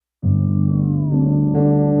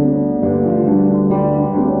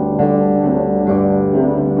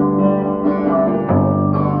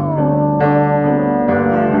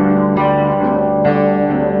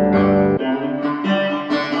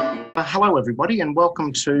hello, everybody, and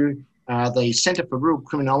welcome to the Centre for Rural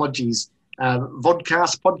Criminology's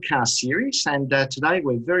Vodcast podcast series. And today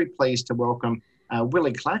we're very pleased to welcome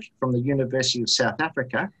Willie Clack from the University of South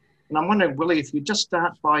Africa. And I'm wondering, Willie, if you just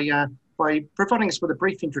start by providing us with a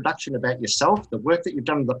brief introduction about yourself, the work that you've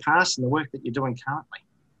done in the past and the work that you're doing currently.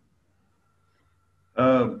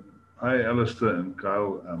 Hi, Alistair and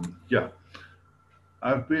Kyle.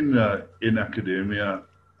 I've been in academia.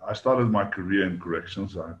 I started my career in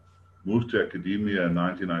corrections. I moved to academia in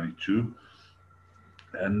 1992.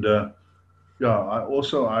 And I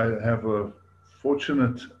have a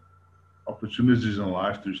fortunate opportunities in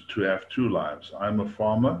life to have two lives. I'm a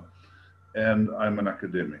farmer and I'm an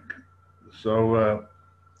academic. So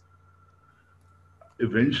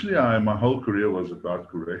eventually my whole career was about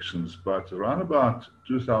corrections, but around about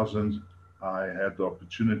 2000, I had the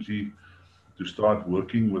opportunity to start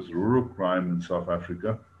working with rural crime in South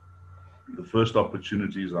Africa. The first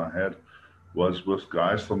opportunities I had was with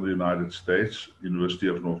guys from the United States, University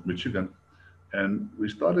of North Michigan, and we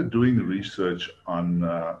started doing research on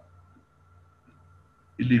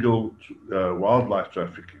illegal wildlife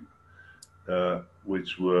trafficking,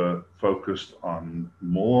 which were focused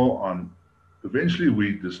more on. Eventually,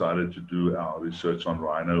 we decided to do our research on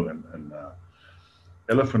rhino and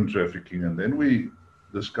elephant trafficking, and then we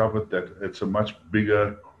discovered that it's a much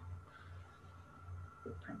bigger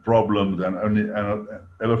problem than only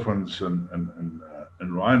elephants and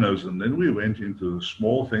rhinos. And then we went into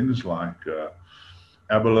small things like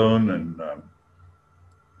abalone and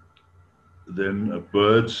then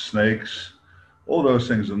birds, snakes, all those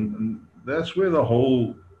things. And that's where my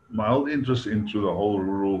whole interest into the whole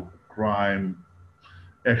rural crime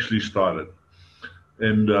actually started.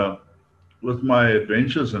 And with my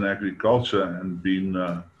adventures in agriculture and being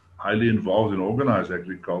highly involved in organized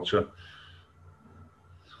agriculture,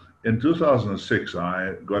 in 2006,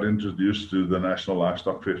 I got introduced to the National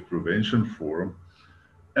Livestock Theft Prevention Forum.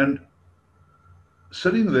 And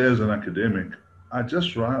sitting there as an academic, I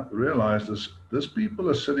just realized this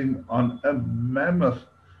people are sitting on a mammoth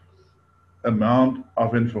amount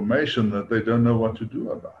of information that they don't know what to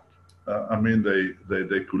do about.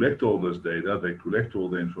 They collect all this data, they collect all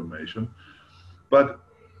the information, but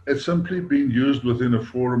it's simply being used within a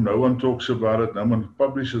forum. No one talks about it, no one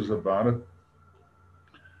publishes about it.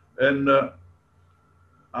 And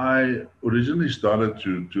I originally started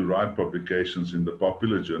to write publications in the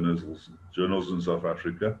popular journals in South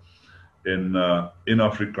Africa, in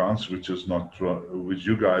Afrikaans, which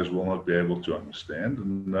you guys will not be able to understand.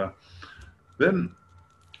 And then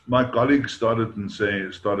my colleagues started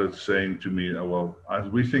saying to me,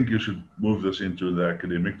 we think you should move this into the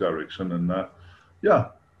academic direction. And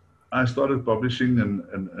I started publishing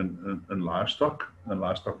in livestock and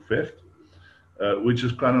livestock theft, which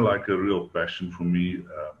is kind of like a real passion for me.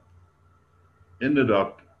 Ended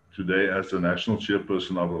up today as the national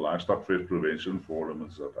chairperson of the Livestock Theft Prevention Forum in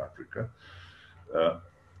South Africa,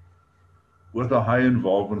 with a high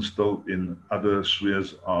involvement still in other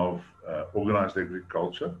spheres of organized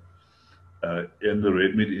agriculture, in the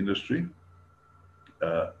red meat industry.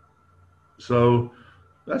 So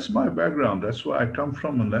that's my background. That's where I come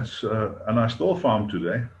from, and and I still farm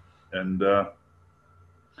today. And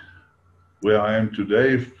where I am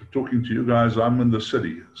today, talking to you guys, I'm in the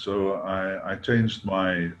city. So I changed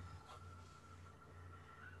my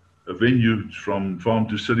venue from farm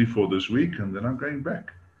to city for this week, and then I'm going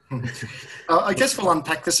back. I guess we'll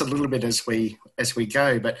unpack this a little bit as we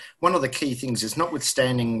go, but one of the key things is,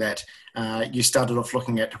 notwithstanding that you started off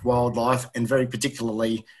looking at wildlife, and very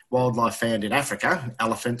particularly wildlife found in Africa,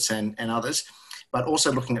 elephants and others, but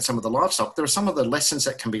also looking at some of the livestock, there are some of the lessons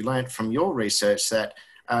that can be learnt from your research that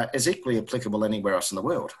is equally applicable anywhere else in the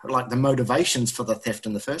world, like the motivations for the theft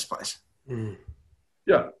in the first place. Mm.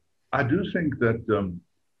 Yeah, I do think that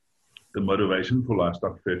the motivation for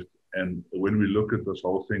livestock theft, and when we look at this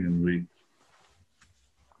whole thing and we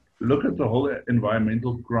look at the whole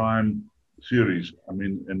environmental crime series,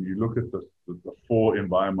 and you look at the 4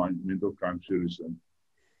 environmental crime series, and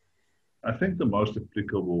I think the most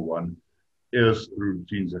applicable one is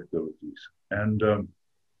routines activities. And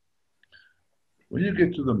when you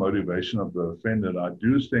get to the motivation of the offender, I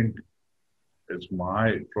do think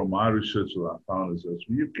from my research that I found is that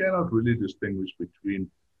you cannot really distinguish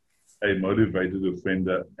between a motivated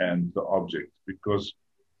offender and the object, because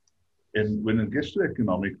when it gets to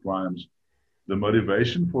economic crimes, the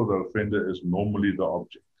motivation for the offender is normally the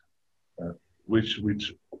object, which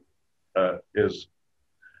is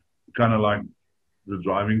kind of like the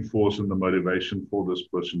driving force and the motivation for this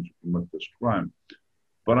person to commit this crime.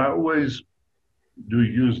 But I always do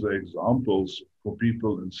use the examples for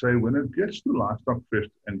people and say, when it gets to livestock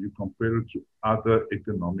theft and you compare it to other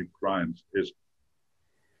economic crimes, is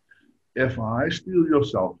if I steal your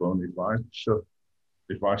cell phone,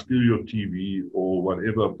 if I steal your TV or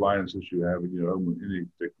whatever appliances you have in your home with any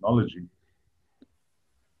technology,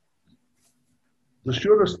 the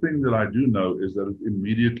surest thing that I do know is that it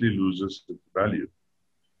immediately loses its value.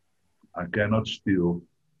 I cannot steal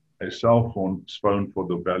a cell phone for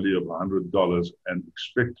the value of $100 and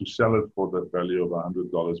expect to sell it for the value of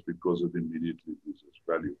 $100 because it immediately loses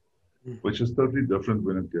value, which is totally different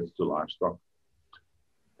when it gets to livestock.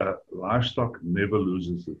 Livestock never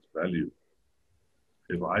loses its value.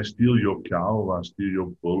 If I steal your cow, or I steal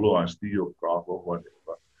your bull, or I steal your calf, or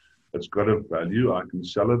whatever, it's got a value. I can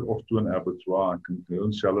sell it off to an abattoir. I can go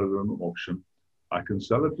and sell it at an auction. I can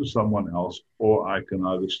sell it to someone else, or I can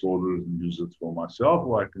either slaughter it and use it for myself,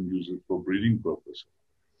 or I can use it for breeding purposes.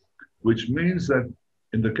 Which means that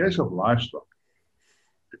in the case of livestock,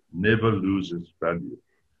 it never loses value.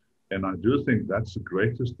 And I do think that's the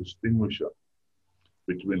greatest distinguisher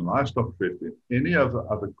between livestock theft and any of the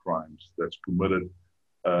other crimes that's committed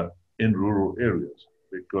in rural areas,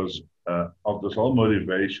 because of this whole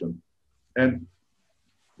motivation. And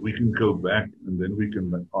we can go back and then we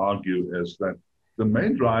can argue as that the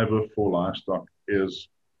main driver for livestock is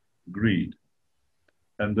greed.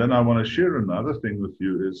 And then I want to share another thing with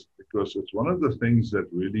you, is because it's one of the things that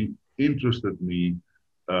really interested me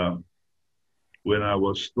when I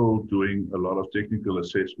was still doing a lot of technical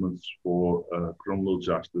assessments for criminal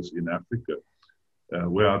justice in Africa.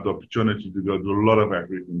 We had the opportunity to go to a lot of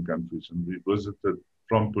African countries, and we visited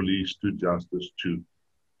from police to justice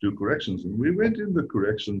to corrections. And we went in the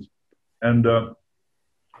corrections, and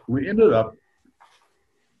we ended up,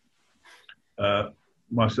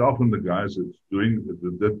 myself and the guys that's doing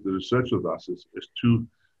the research with us is to,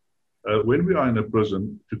 when we are in a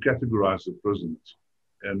prison, to categorize the prisoners.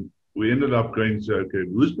 And we ended up going to say, okay,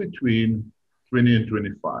 who's between 20 and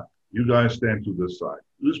 25? You guys stand to this side.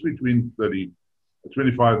 Who's between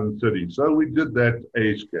 25 and 30? So we did that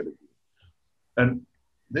age category. And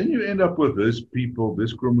then you end up with these people,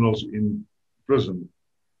 these criminals in prison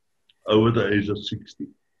over the age of 60.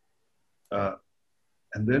 And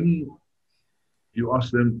then you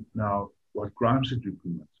ask them, now, what crimes did you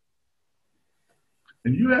commit?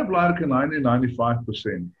 And you have like a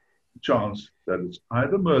 95% chance that it's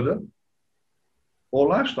either murder or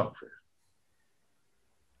livestock theft.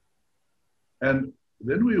 And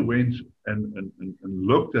then we went and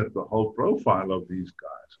looked at the whole profile of these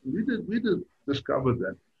guys. We did discover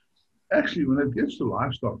that actually when it gets to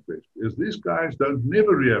livestock theft, is these guys don't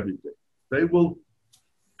never rehabilitate. They will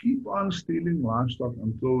keep on stealing livestock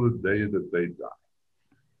until the day that they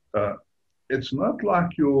die. It's not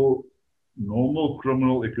like your normal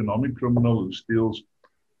criminal, economic criminal who steals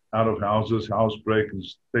out of houses, housebreak and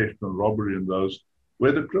theft and robbery and those,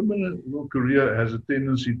 where the criminal career has a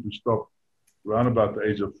tendency to stop around about the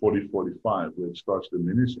age of 40, 45, where it starts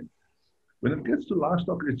diminishing. When it gets to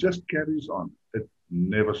livestock, it just carries on. It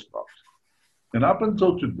never stops. And up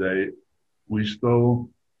until today, we still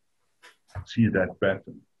see that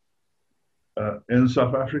pattern. In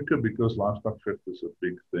South Africa, because livestock theft is a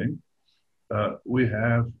big thing, we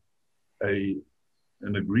have an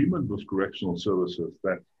agreement with correctional services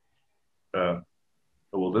that,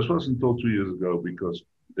 well, this was until 2 years ago, because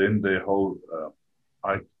then their whole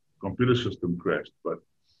computer system crashed. But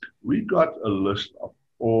we got a list of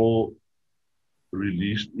all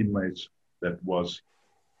released inmates that was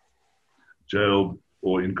jailed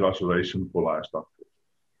or incarceration for livestock theft.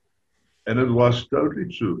 And it was totally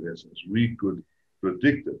true, as we could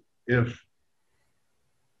predict it. If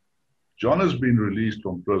John has been released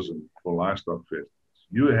from prison for livestock theft,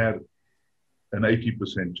 you had an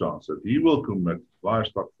 80% chance that he will commit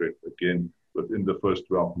livestock theft again within the first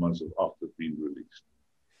 12 months after being released.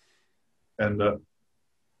 And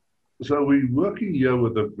so we're working here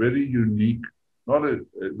with a very unique, not a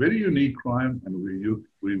very unique crime, and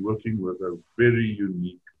we're working with a very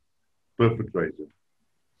unique perpetrator.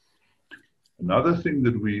 Another thing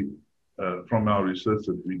that we, from our research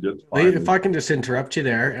that we did find... If I can just interrupt you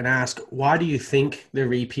there and ask, why do you think the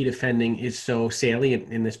repeat offending is so salient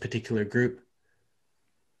in this particular group?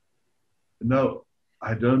 No,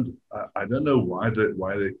 I don't know why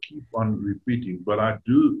they keep on repeating, but I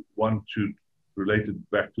do want to relate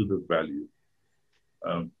it back to the value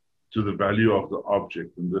of the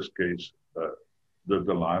object, in this case,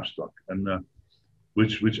 the livestock, and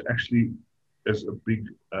which actually is a big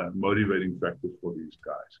motivating factor for these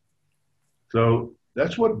guys. So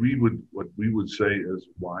that's what we would say is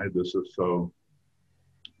why this is so.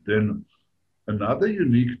 Then Another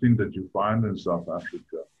unique thing that you find in South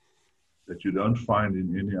Africa that you don't find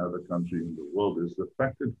in any other country in the world is the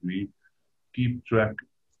fact that we keep track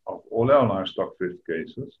of all our livestock theft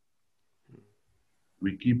cases.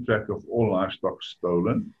 We keep track of all livestock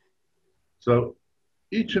stolen. So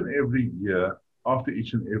each and every year, after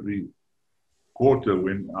each and every quarter,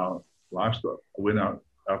 when our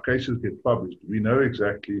cases get published, we know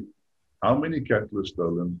exactly how many cattle are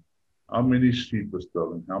stolen, how many sheep are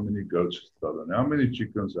stolen, how many goats are stolen, how many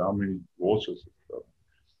chickens, how many horses are stolen.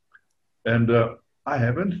 And I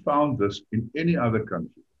haven't found this in any other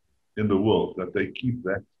country in the world that they keep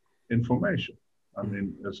that information. I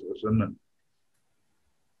mean,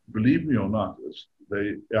 believe me or not,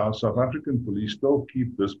 our South African police still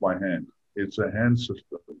keep this by hand. It's a hand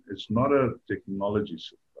system. It's not a technology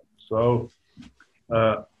system. So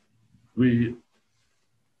we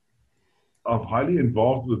are highly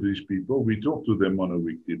involved with these people. We talk to them on a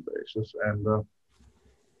weekly basis. And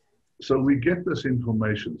so we get this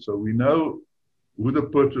information. So we know who the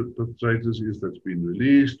perpetrators is that's been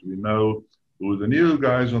released. We know who the new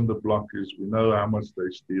guys on the block is. We know how much they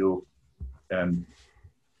steal. And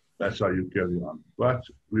that's how you carry on. But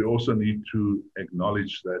we also need to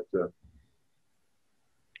acknowledge that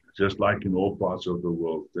just like in all parts of the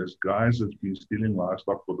world, there's guys that's been stealing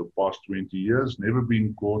livestock for the past 20 years, never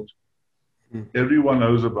been caught. Everyone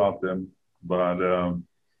knows about them, but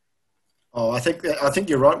I think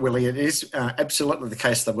you're right, Willie. It is absolutely the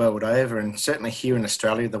case the world over, and certainly here in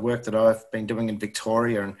Australia, the work that I've been doing in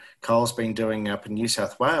Victoria and Kyle's been doing up in New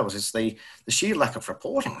South Wales is the sheer lack of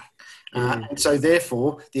reporting. And so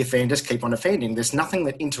therefore, the offenders keep on offending. There's nothing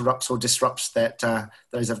that interrupts or disrupts that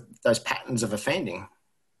those patterns of offending.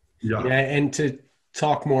 Yeah, and to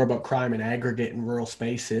talk more about crime in aggregate in rural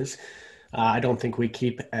spaces, I don't think we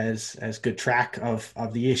keep as good track of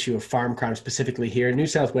the issue of farm crime specifically here. New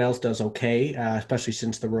South Wales does okay, especially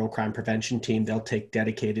since the Rural Crime Prevention Team, they'll take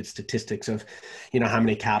dedicated statistics of, how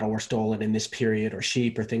many cattle were stolen in this period or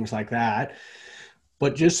sheep or things like that.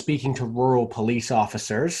 But just speaking to rural police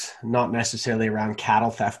officers, not necessarily around cattle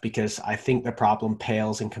theft, because I think the problem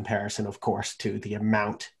pales in comparison, of course, to the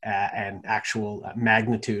amount and actual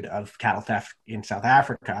magnitude of cattle theft in South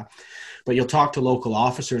Africa. But you'll talk to local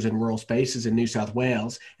officers in rural spaces in New South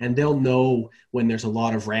Wales, and they'll know when there's a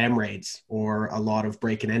lot of ram raids or a lot of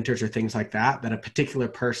break and enters or things like that, that a particular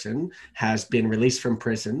person has been released from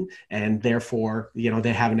prison, and therefore,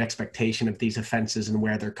 they have an expectation of these offenses and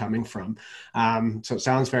where they're coming from. So it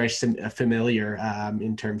sounds very familiar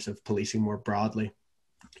in terms of policing more broadly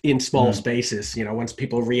in small spaces. Once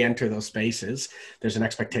people re-enter those spaces, there's an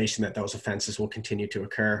expectation that those offenses will continue to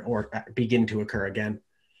occur or begin to occur again.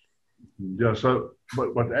 Yeah. So,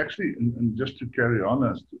 but actually, and just to carry on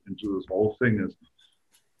into this whole thing is, I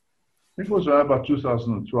think it was about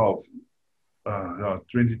 2012,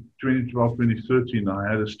 2012, 2013. I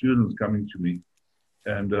had a student coming to me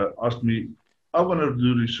and asked me, I want to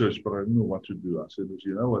do research, but I don't know what to do. I said,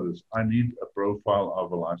 you know what it is? I need a profile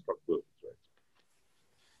of a livestock perpetrator.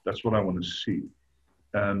 That's what I want to see.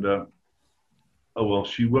 And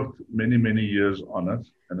she worked many, many years on it,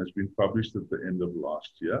 and it's been published at the end of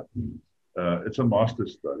last year. It's a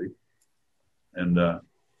master's study. And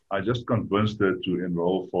I just convinced her to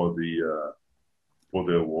enroll for the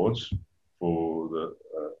awards,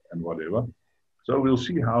 and whatever. So we'll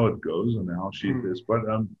see how it goes and how she is. But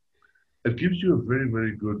it gives you a very,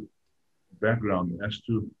 very good background as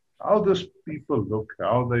to how these people look,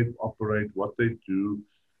 how they operate, what they do.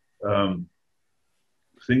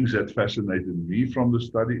 Things that fascinated me from the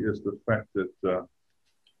study is the fact that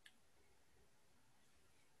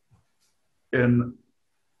in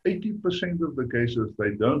 80% of the cases,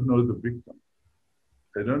 they don't know the victim.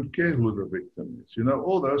 They don't care who the victim is.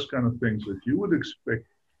 All those kind of things that you would expect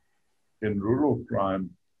in rural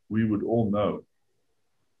crime, we would all know.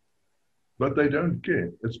 But they don't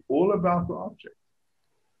care. It's all about the object.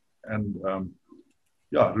 And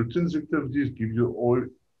routine activities give you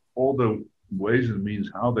all the ways and means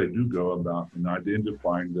how they do go about in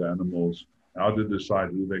identifying the animals, how to decide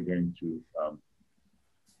who they're going to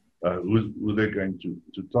who they're going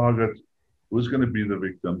to target, who's going to be the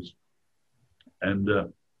victims. And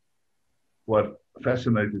what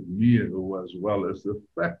fascinated me as well is the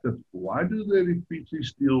fact that why do they repeatedly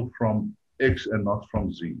steal from X and not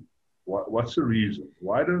from Z? What's the reason?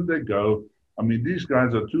 Why don't they go? I mean, these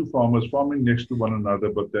guys are two farmers farming next to one another,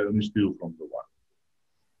 but they only steal from the one.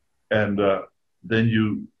 And then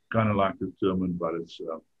you kind of like determine, but it's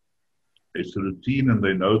a routine, and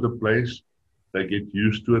they know the place. They get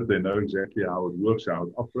used to it. They know exactly how it works, how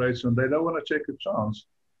it operates, and they don't want to take a chance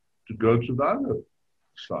to go to the other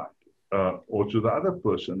side or to the other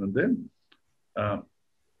person. And then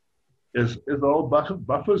is the whole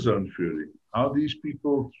buffer zone theory. How these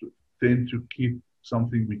people tend to keep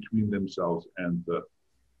something between themselves and the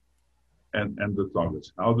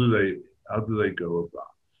targets. How do they go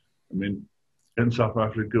about? I mean, in South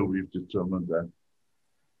Africa, we've determined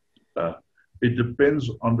that it depends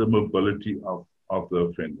on the mobility of the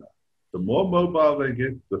offender. The more mobile they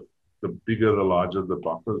get, the bigger, the larger the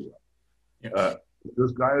buffers are. Yes. If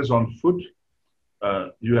this guy is on foot,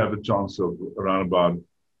 you have a chance of around about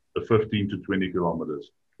 15 to 20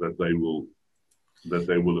 kilometers that they will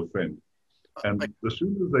offend. And as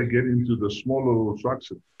soon as they get into the smaller little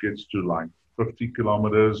trucks, it gets to like 50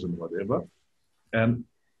 kilometers and whatever. And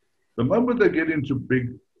the moment they get into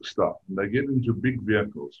big stuff, they get into big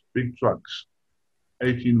vehicles, big trucks,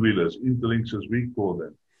 18-wheelers, interlinks as we call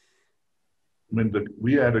them. I mean,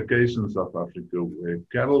 we had a case in South Africa where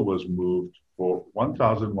cattle was moved for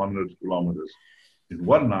 1,100 kilometers in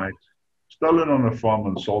one night, stolen on a farm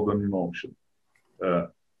and sold on an auction.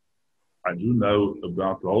 I do know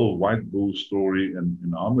about the whole white bull story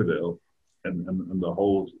in Armidale and the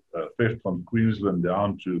whole theft from Queensland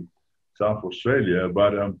down to South Australia.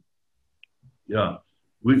 But yeah,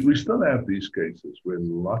 we still have these cases where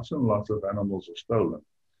lots and lots of animals are stolen.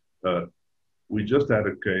 We just had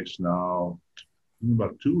a case now,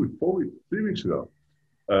 about 3 weeks ago,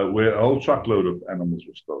 where a whole truckload of animals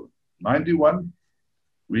were stolen. 91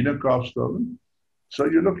 weaner calves stolen. So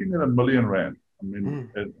you're looking at R1 million. I mean,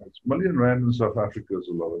 it's R1 million in South Africa is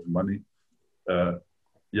a lot of money.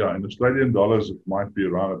 Yeah, in Australian dollars, it might be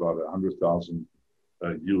around about 100,000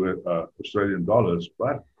 Australian dollars.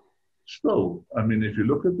 But still, I mean, if you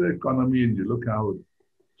look at the economy and you look how it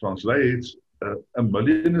translates, R1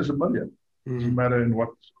 million is R1 million. Doesn't matter in what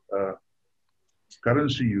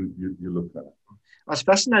currency you look at. I was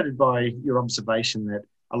fascinated by your observation that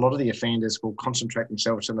a lot of the offenders will concentrate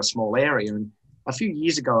themselves in a small area. And a few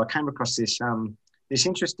years ago, I came across this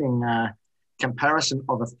interesting comparison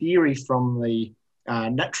of a theory from the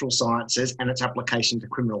natural sciences and its application to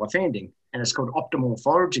criminal offending. And it's called optimal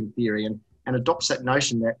foraging theory, and adopts that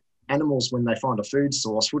notion that animals, when they find a food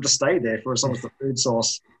source, will just stay there for as long as the food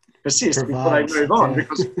source persists before they move on,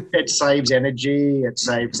 because it saves energy, it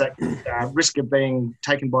saves that risk of being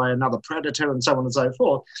taken by another predator and so on and so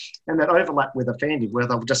forth. And that overlap with offending, where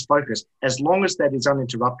they'll just focus, as long as that is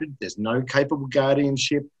uninterrupted, there's no capable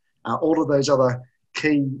guardianship, all of those other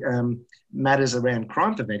key matters around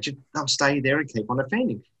crime prevention, they'll stay there and keep on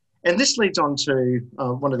offending. And this leads on to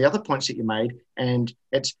one of the other points that you made, and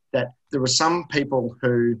it's that there are some people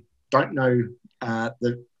who don't know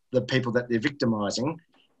the people that they're victimising,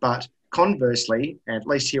 but conversely, at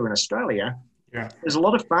least here in Australia, there's a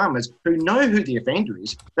lot of farmers who know who the offender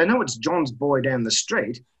is. They know it's John's boy down the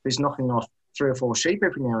street who's knocking off 3 or 4 sheep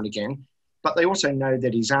every now and again, but they also know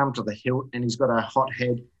that he's armed to the hilt and he's got a hot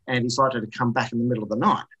head and he's likely to come back in the middle of the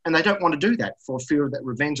night. And they don't want to do that for fear of that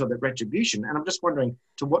revenge or that retribution. And I'm just wondering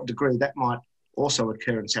to what degree that might also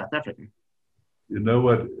occur in South Africa. You know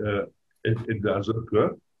what? It does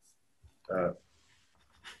occur.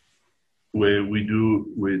 Where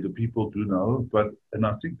the people do know, and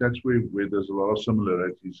I think that's where there's a lot of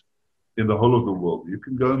similarities in the whole of the world. You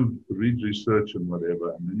can go and read research and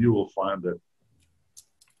whatever, and then you will find that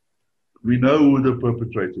we know who the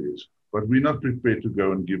perpetrator is, but we're not prepared to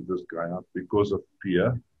go and give this guy up because of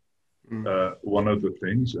fear, one of the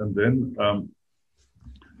things. And then,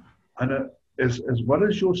 as well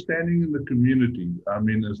as you're standing in the community, I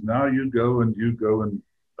mean, as now you go and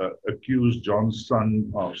accuse John's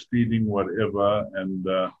son of stealing whatever, and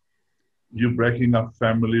you're breaking up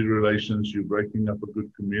family relations, you're breaking up a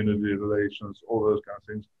good community relations, all those kind of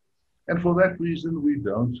things. And for that reason, we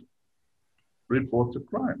don't report the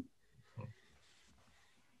crime.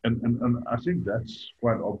 And I think that's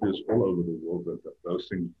quite obvious all over the world that those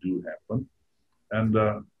things do happen. And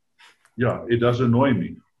yeah, it does annoy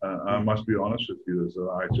me. I must be honest with you. So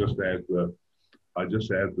I just had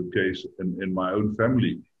the case in my own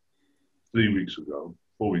family 4 weeks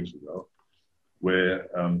ago, where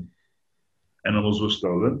animals were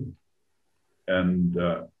stolen, and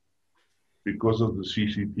because of the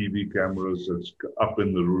CCTV cameras that's up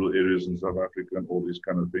in the rural areas in South Africa and all these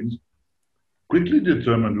kind of things, quickly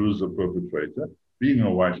determined who's the perpetrator. Being a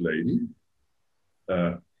white lady,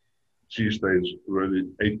 she stays really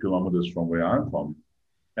 8 kilometers from where I'm from,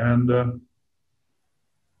 and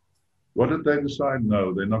what did they decide?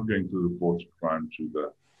 No, they're not going to report the crime to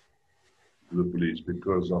the police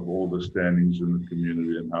because of all the standings in the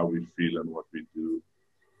community and how we feel and what we do.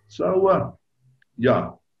 So,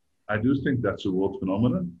 yeah, I do think that's a world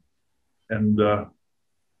phenomenon. And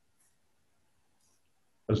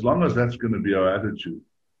as long as that's going to be our attitude,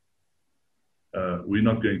 we're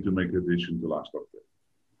not going to make addition to livestock theft.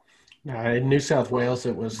 In New South Wales,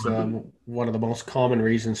 it was one of the most common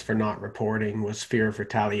reasons for not reporting was fear of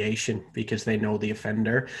retaliation because they know the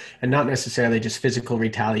offender, and not necessarily just physical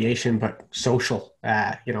retaliation, but social,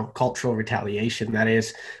 cultural retaliation. That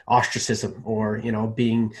is ostracism or,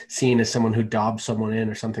 being seen as someone who dobbed someone in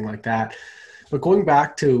or something like that. But going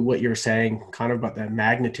back to what you're saying, kind of about the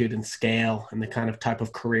magnitude and scale and the kind of type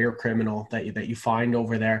of career criminal that you find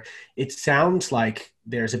over there, it sounds like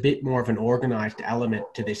there's a bit more of an organized element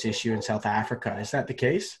to this issue in South Africa. Is that the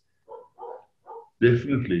case?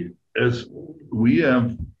 Definitely. As we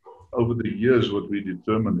have, over the years, what we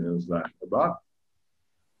determined is that about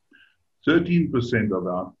 13% of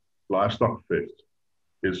our livestock theft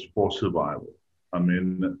is for survival. I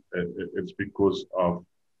mean, it's because of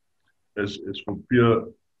it's for pure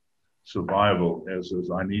survival, as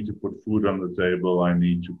I need to put food on the table, I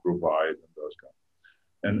need to provide, and those kinds.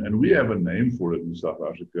 And we have a name for it in South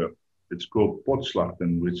Africa. It's called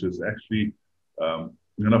potslachten, which is actually an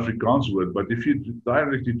Afrikaans word, but if you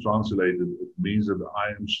directly translate it, it means that I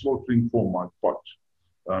am slaughtering for my pot.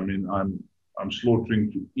 I mean, I'm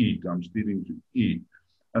slaughtering to eat, I'm stealing to eat.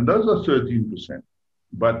 And those are 13%.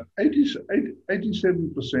 But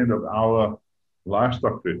 87% of our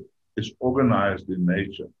livestock theft is organized in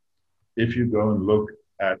nature. If you go and look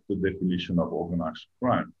at the definition of organized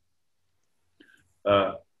crime.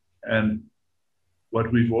 And what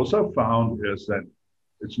we've also found is that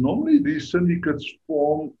it's normally these syndicates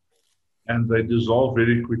form and they dissolve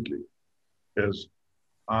very quickly. As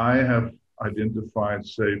I have identified,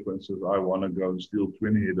 say, for instance, I want to go and steal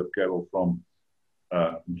 20 head of cattle from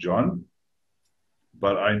John,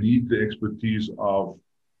 but I need the expertise of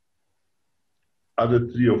other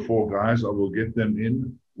 3 or 4 guys. I will get them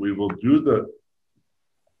in. We will do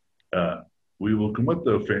we will commit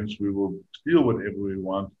the offense. We will steal whatever we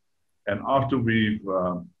want. And after we've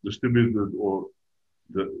distributed or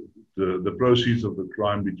the proceeds of the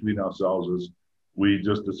crime between ourselves, is we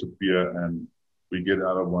just disappear and we get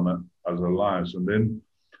out of one another's lives. And then,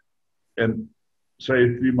 and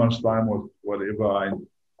say 3 months' time or whatever, I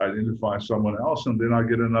identify someone else, and then I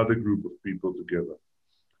get another group of people together.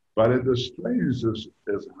 But it is strange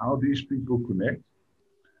as how these people connect.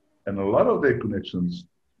 And a lot of their connections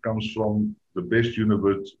comes from the best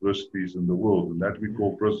universities in the world, and that we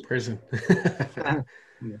call prison.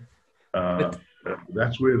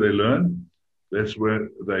 That's where they learn. That's where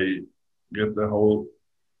they get the whole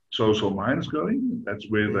social minds going. That's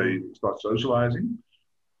where they start socializing.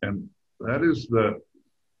 And that is the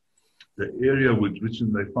area with which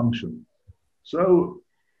they function. So,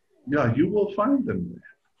 yeah, you will find them there.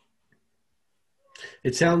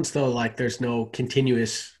 It sounds, though, like there's no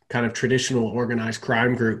continuous kind of traditional organized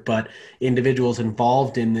crime group, but individuals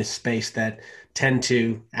involved in this space that tend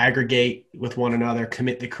to aggregate with one another,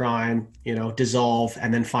 commit the crime, dissolve,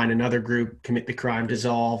 and then find another group, commit the crime,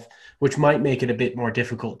 dissolve, which might make it a bit more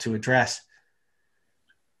difficult to address.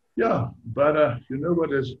 Yeah, but you know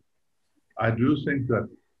what is, I do think that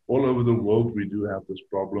all over the world we do have this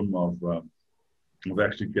problem of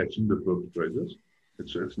actually catching the perpetrators.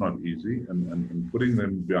 It's not easy, and putting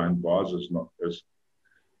them behind bars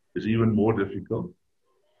is even more difficult.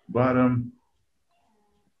 But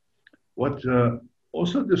what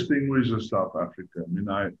also distinguishes South Africa, I mean,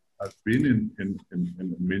 I've been in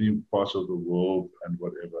many parts of the world and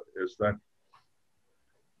whatever, is that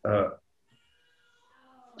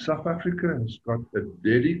South Africa has got a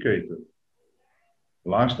dedicated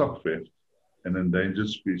livestock theft and endangered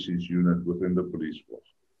species unit within the police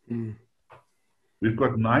force. Mm. We've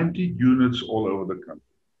got 90 units all over the country,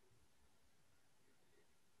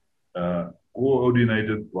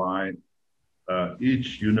 coordinated by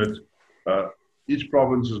each unit. Each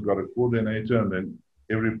province has got a coordinator, and then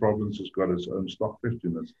every province has got its own stock theft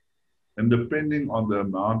units. And depending on the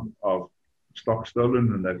amount of stock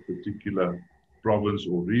stolen in that particular province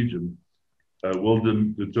or region, will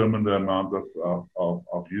determine the amount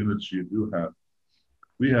of units you do have.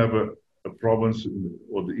 We have a province,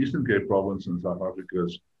 or the Eastern Cape province in South Africa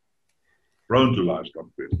is prone to livestock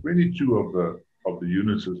theft. 22 of the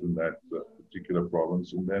units is in that particular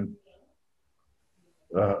province. And then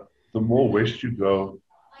the more west you go,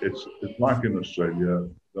 it's like in Australia,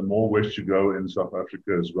 the more west you go in South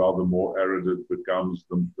Africa as well, the more arid it becomes,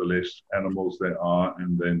 the less animals there are,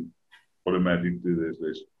 and then automatically there's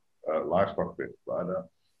less livestock theft. But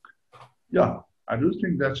yeah, I do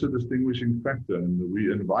think that's a distinguishing factor, and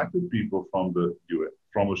we invited people from the US,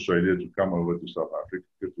 from Australia, to come over to South Africa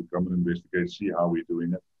to come and investigate, see how we're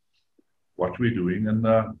doing it, what we're doing, and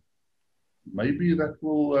maybe that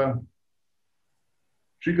will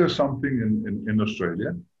trigger something in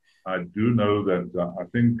Australia, I do know that I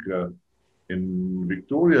think in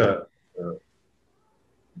Victoria,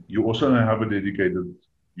 you also have a dedicated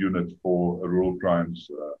unit for rural crimes,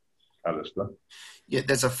 Alistair. Yeah,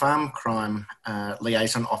 there's a farm crime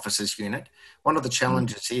liaison officers unit. One of the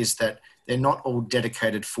challenges is that they're not all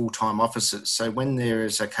dedicated full-time officers. So when there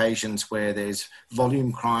is occasions where there's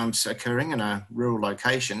volume crimes occurring in a rural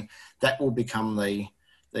location, that will become the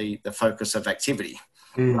focus of activity,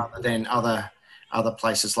 rather than other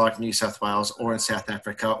places like New South Wales or in South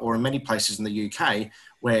Africa or in many places in the UK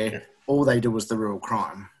where all they do is the rural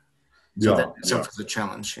crime. So that itself is a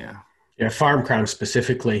challenge, yeah. Yeah, farm crime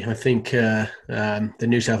specifically. I think the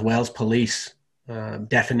New South Wales Police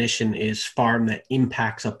definition is farm that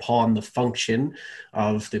impacts upon the function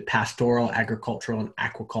of the pastoral, agricultural, and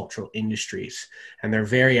aquacultural industries. And they're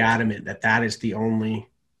very adamant that that is the only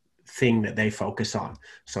thing that they focus on.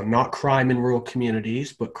 So not crime in rural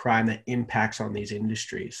communities, but crime that impacts on these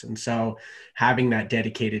industries. And so having that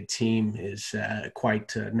dedicated team is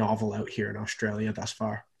quite novel out here in Australia thus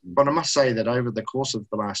far. But I must say that over the course of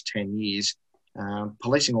the last 10 years,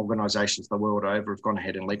 policing organisations the world over have gone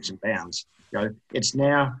ahead in leaps and bounds. You know, it's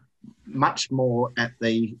now much more at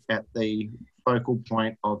the focal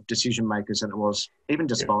point of decision makers than it was even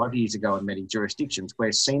just 5 years ago in many jurisdictions,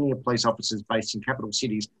 where senior police officers based in capital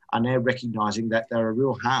cities are now recognising that there are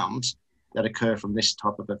real harms that occur from this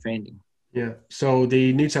type of offending. Yeah. So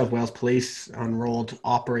the New South Wales Police unrolled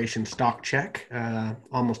Operation Stock Check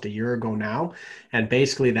almost a year ago now. And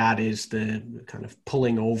basically that is the kind of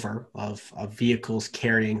pulling over of vehicles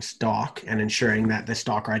carrying stock and ensuring that the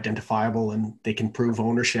stock are identifiable and they can prove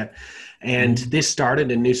ownership. And this started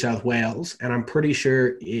in New South Wales, and I'm pretty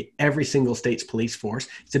sure every single state's police force,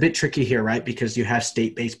 it's a bit tricky here, right? Because you have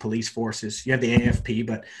state-based police forces, you have the AFP,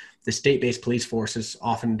 but the state-based police forces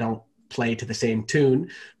often don't play to the same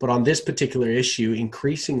tune. But on this particular issue,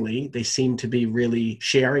 increasingly, they seem to be really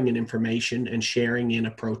sharing in information and sharing in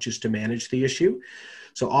approaches to manage the issue.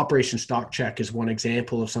 So Operation Stock Check is one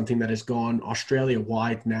example of something that has gone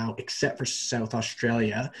Australia-wide now, except for South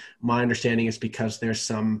Australia. My understanding is because there's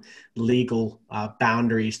some legal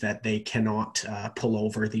boundaries that they cannot pull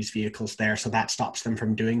over these vehicles there. So that stops them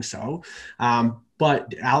from doing so.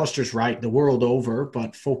 But Alistair's right, the world over,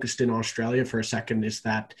 but focused in Australia for a second, is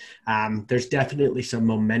that there's definitely some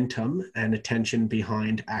momentum and attention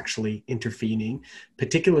behind actually intervening,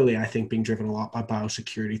 particularly, I think, being driven a lot by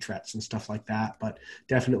biosecurity threats and stuff like that, but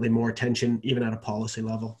definitely more attention even at a policy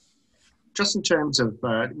level. Just in terms of,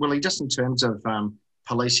 Willie,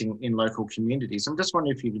 policing in local communities, I'm just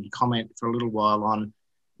wondering if you could comment for a little while on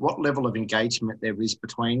what level of engagement there is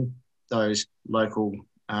between those local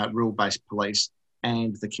rural-based police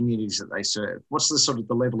and the communities that they serve. What's the sort of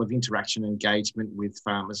the level of interaction and engagement with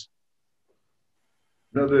farmers?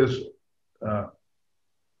 Now, there's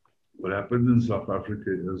what happened in South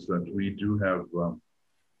Africa is that we do have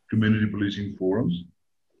community policing forums,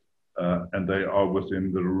 and they are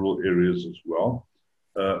within the rural areas as well.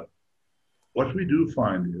 What we do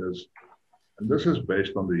find is, and this is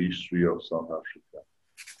based on the history of South Africa,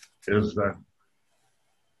 is that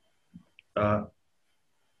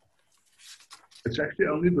it's actually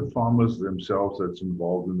only the farmers themselves that's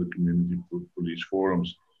involved in the community police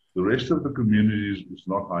forums. The rest of the community is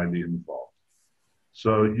not highly involved.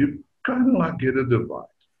 So you kind of like get a divide.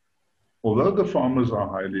 Although the farmers are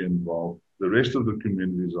highly involved, the rest of the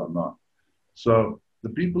communities are not. So the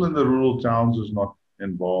people in the rural towns is not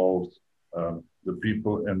involved. The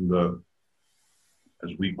people in the, as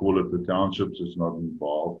we call it, the townships is not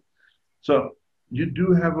involved. So you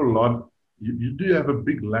do have a lot, you do have a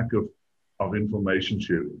big lack of information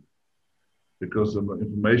sharing, because the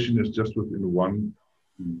information is just within one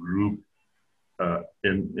group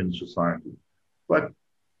in society.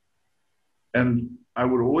 And I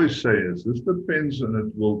would always say is this depends, and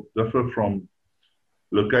it will differ from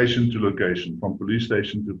location to location, from police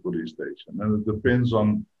station to police station. And it depends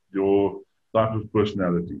on your type of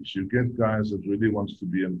personalities. You get guys that really wants to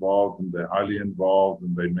be involved and they're highly involved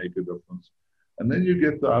and they make a difference. And then you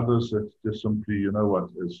get the others that just simply, you know what,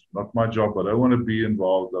 it's not my job. I don't want to be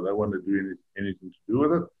involved. I don't want to do anything to do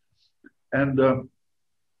with it. And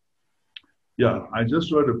I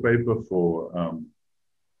just wrote a paper for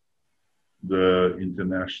the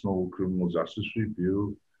International Criminal Justice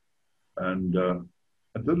Review. And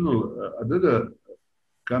I did a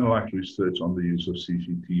kind of like research on the use of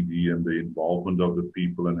CCTV and the involvement of the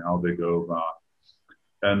people and how they go about.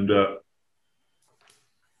 And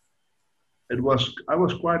I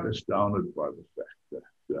was quite astounded by the fact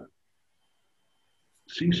that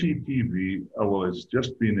CCTV, it's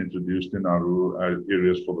just been introduced in our rural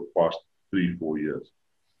areas for the past 3-4 years.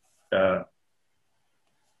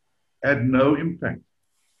 had no impact.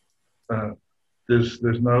 There's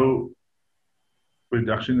no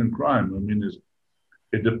reduction in crime. I mean,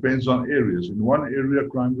 it depends on areas. In one area,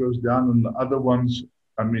 crime goes down, and the other ones,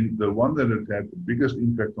 I mean, the one that had the biggest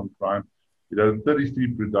impact on crime,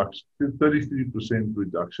 33%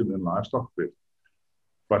 reduction in livestock theft.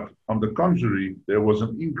 But on the contrary, there was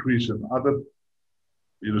an increase in other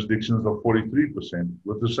jurisdictions of 43%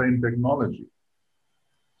 with the same technology.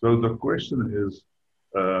 So the question is,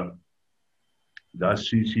 does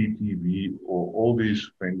CCTV or all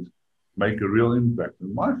these things make a real impact?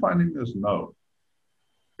 And my finding is no.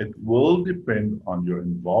 It will depend on your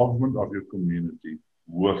involvement of your community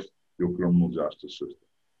with your criminal justice system.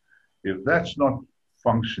 If that's not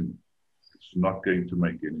functioning, it's not going to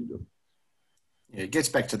make any difference. Yeah, it gets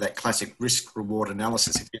back to that classic risk-reward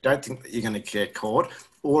analysis. If you don't think that you're going to get caught,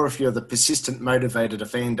 or if you're the persistent, motivated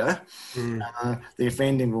offender, the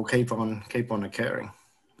offending will keep on occurring.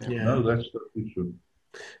 Yeah. No, that's true.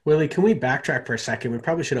 Willie, can we backtrack for a second? We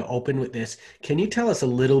probably should have opened with this. Can you tell us a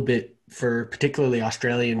little bit, for particularly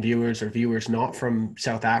Australian viewers or viewers not from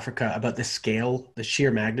South Africa, about the scale, the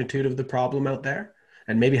sheer magnitude of the problem out there,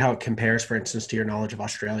 and maybe how it compares, for instance, to your knowledge of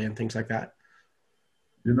Australia and things like that?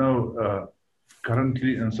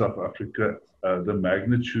 Currently in South Africa, the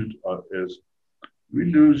magnitude is we're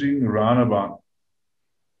losing around about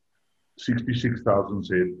 66,000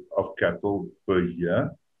 head of cattle per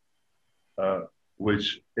year,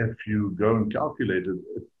 which if you go and calculate it,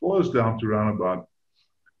 it boils down to around about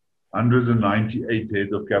 198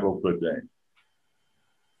 head of cattle per day,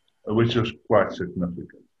 which is quite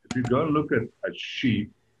significant. If you go and look at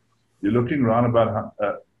sheep, you're looking around about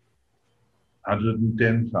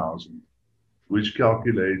 110,000, which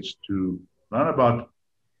calculates to around about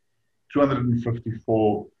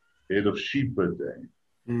 254 head of sheep per day.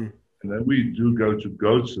 And then we do go to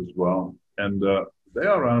goats as well, and they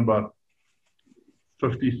are around about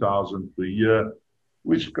 50,000 per year,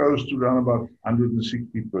 which goes to around about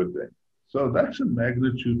 160 per day. So that's a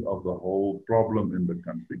magnitude of the whole problem in the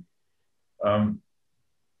country.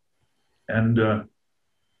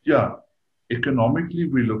 Economically,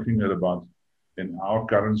 we're looking at about, in our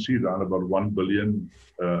currency, around about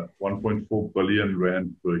 1.4 billion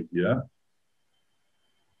rand per year.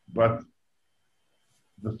 But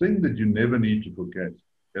the thing that you never need to forget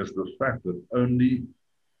is the fact that only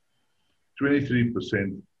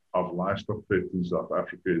 23% of livestock theft in South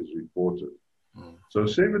Africa is reported. So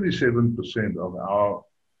 77% of our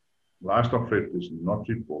livestock theft is not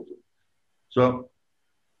reported. So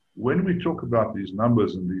when we talk about these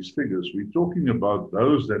numbers and these figures, we're talking about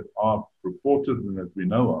those that are reported and that we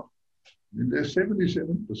know of. I mean, there's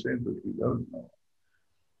 77% that we don't know.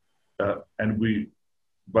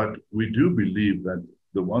 But we do believe that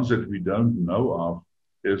the ones that we don't know of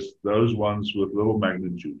is those ones with little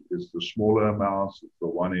magnitude. It's the smaller amounts, it's the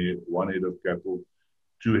one head of cattle,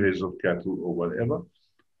 2 heads of cattle, or whatever.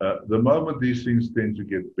 The moment these things tend to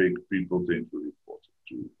get big, people tend to report it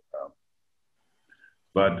too.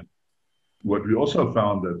 But what we also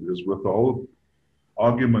found that is with the whole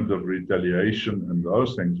argument of retaliation and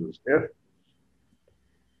those things is if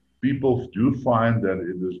people do find that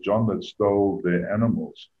it is John that stole their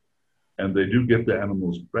animals and they do get the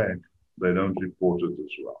animals back, they don't report it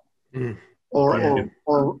as well. Or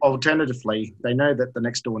alternatively, they know that the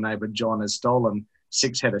next door neighbour, John, has stolen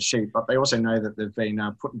 6 head of sheep, but they also know that they've been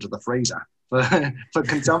put into the freezer for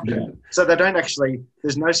consumption. Yeah. So they don't actually,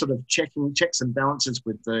 there's no sort of checks and balances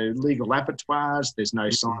with the legal abattoirs. There's no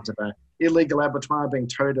signs of an illegal abattoir being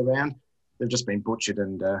towed around. They've just been butchered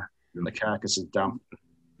and the carcass is dumped.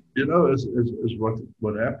 Is what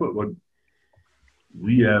happened, what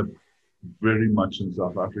we have very much in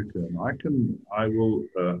South Africa, and I will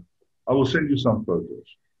send you some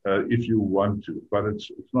photos if you want to, but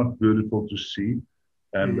it's not beautiful to see,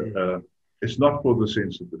 and it's not for the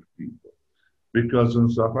sensitive people, because in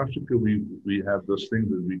South Africa we have this thing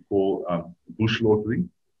that we call bush slaughtering.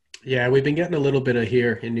 Yeah, we've been getting a little bit of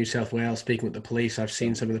here in New South Wales. Speaking with the police, I've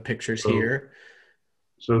seen some of the pictures here.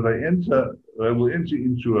 So they will enter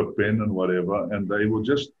into a pen and whatever, and they will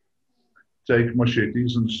just take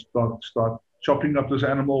machetes and start chopping up this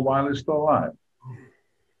animal while it's still alive.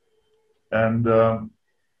 And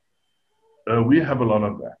we have a lot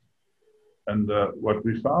of that. And what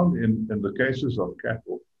we found in the cases of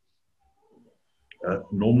cattle,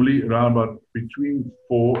 normally around about between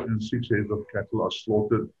 4 and 6 heads of cattle are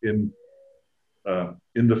slaughtered in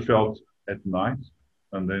the veld at night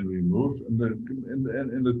and then removed. And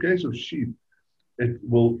in the case of sheep, it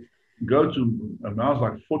will go to amounts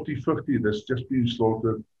like 40, 50 that's just been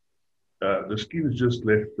slaughtered. The skin is just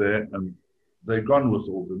left there and they're gone with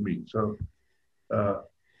all the meat. So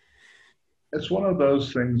it's one of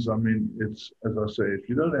those things. I mean, it's, as I say, if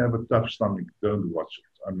you don't have a tough stomach, don't watch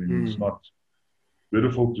it. I mean, it's not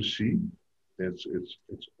beautiful to see. It's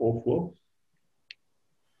awful.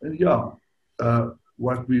 And yeah,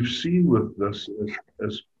 what we've seen with this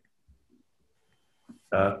is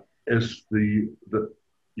the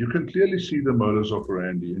you can clearly see the modus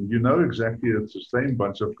operandi, and you know exactly it's the same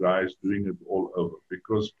bunch of guys doing it all over,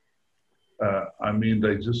 because I mean,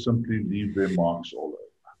 they just simply leave their marks all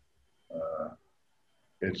over.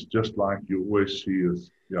 It's just like you always see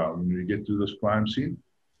is, yeah, when we get to this crime scene,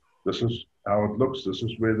 this is how it looks. This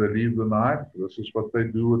is where they leave the knife. This is what they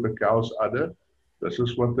do with the cow's udder. This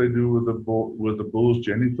is what they do with the bull's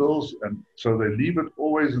genitals. And so they leave it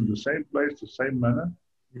always in the same place, the same manner.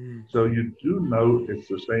 So you do know it's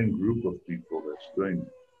the same group of people that's doing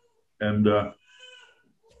it. And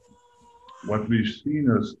what we've seen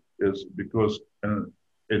is because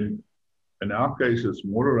in our case, it's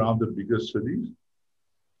more around the bigger cities.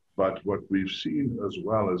 But what we've seen as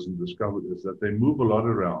well as and discovered is that they move a lot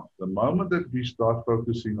around. The moment that we start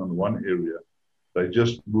focusing on one area, they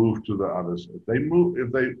just move to the others. If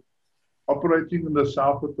they operating in the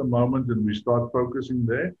south at the moment and we start focusing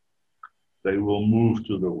there, they will move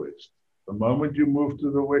to the west. The moment you move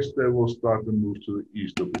to the west, they will start to move to the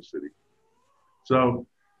east of the city. So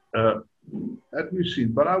that we've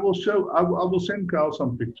seen. But I will send Carl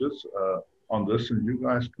some pictures on this, and you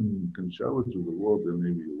guys can show it to the world if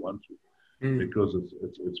maybe you want to, because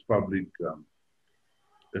it's public.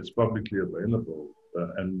 It's publicly available,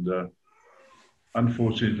 and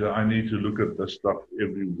unfortunately, I need to look at this stuff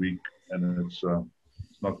every week, and it's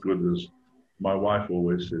not good. As my wife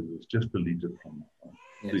always says, it's just delete it from my phone,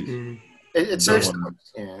 please.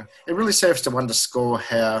 It really serves to underscore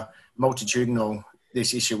how multitudinal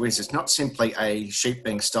this issue is. It's not simply a sheep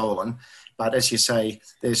being stolen, but as you say,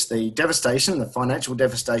 there's the devastation, the financial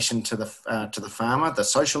devastation to the farmer, the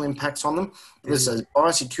social impacts on them. There's those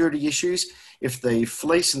biosecurity issues. If the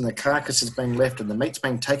fleece and the carcass is being left and the meat's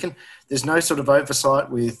being taken, there's no sort of oversight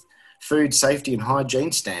with food safety and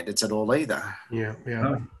hygiene standards at all either.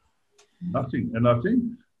 No, nothing. And I think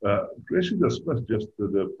Cressida Smith just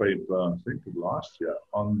did a paper, I think last year,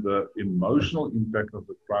 on the emotional impact of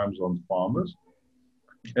the crimes on farmers.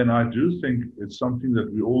 And I do think it's something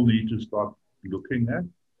that we all need to start looking at,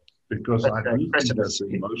 because I do think that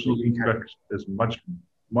the emotional impact is much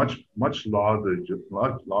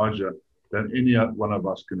larger than any one of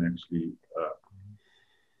us can actually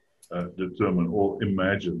determine or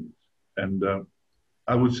imagine. And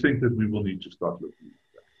I would think that we will need to start looking at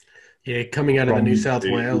that. Yeah, coming out of the New South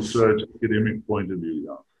Wales research academic point of view,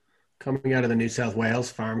 yeah. Coming out of the New South Wales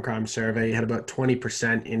Farm Crime Survey, had about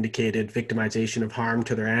 20% indicated victimization of harm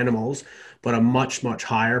to their animals, but a much, much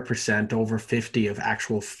higher percent, over 50, of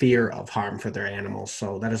actual fear of harm for their animals.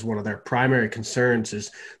 So that is one of their primary concerns, is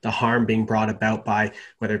the harm being brought about by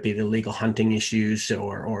whether it be the illegal hunting issues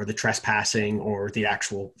or the trespassing or the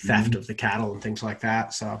actual theft of the cattle and things like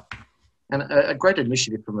that. So. And a great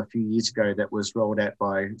initiative from a few years ago that was rolled out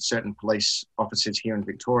by certain police officers here in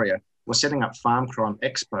Victoria was setting up farm crime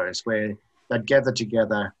expos, where they'd gather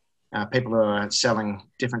together people who are selling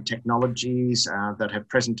different technologies that have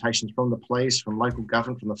presentations from the police, from local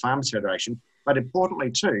government, from the Farmers Federation. But importantly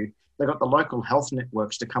too, they got the local health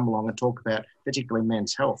networks to come along and talk about particularly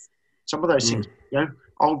men's health. Some of those things,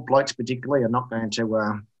 old blokes particularly are not going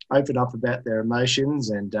to open up about their emotions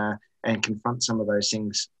and confront some of those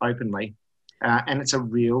things openly. And it's a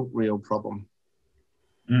real problem.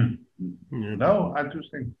 No, I just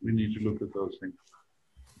think we need to look at those things.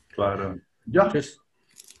 But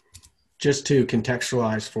just to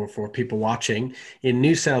contextualize for people watching, in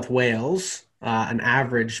New South Wales, an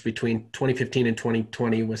average between 2015 and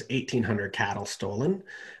 2020 was 1,800 cattle stolen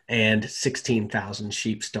and 16,000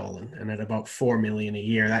 sheep stolen, and at about 4 million a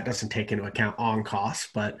year. That doesn't take into account on costs,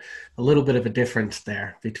 but a little bit of a difference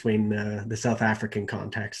there between the South African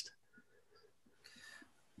context.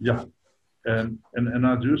 Yeah. And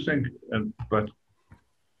I do think, but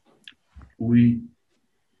we,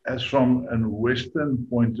 as from a Western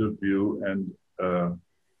point of view, and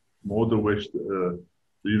more the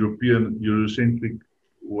European Eurocentric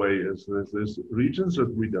way, is there's regions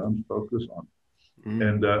that we don't focus on,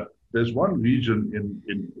 and there's one region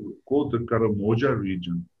in called the Karamoja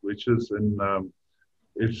region, which is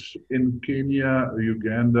it's in Kenya,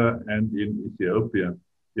 Uganda, and in Ethiopia,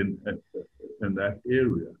 in that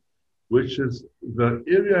area, which is the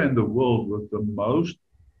area in the world with the most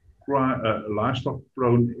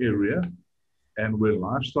livestock-prone area, and where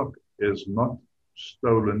livestock is not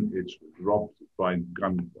stolen, it's robbed by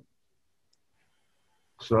gunpoint.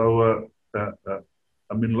 So,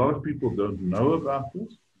 I mean, a lot of people don't know about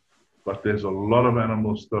this, but there's a lot of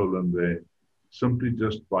animals stolen there simply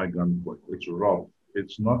just by gunpoint. It's robbed.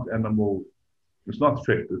 It's not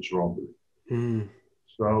theft, it's robbery. Mm.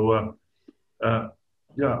 So,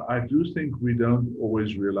 yeah, I do think we don't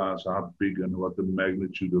always realize how big and what the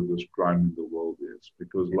magnitude of this crime in the world is,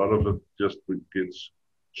 because a lot of it just gets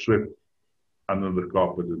swept under the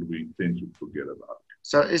carpet and we tend to forget about it.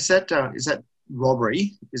 So is that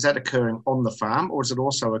robbery, is that occurring on the farm, or is it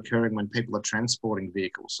also occurring when people are transporting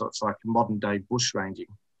vehicles? So it's like modern day bush ranging.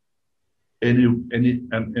 In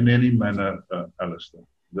any manner, Alistair.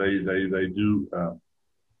 They do,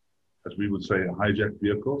 as we would say, hijack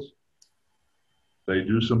vehicles. They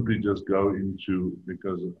do simply just go into,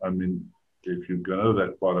 because, I mean, if you go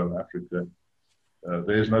that part of Africa,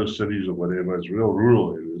 there's no cities or whatever, it's real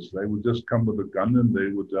rural areas. They would just come with a gun and they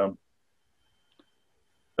would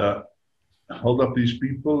hold up these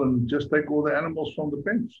people and just take all the animals from the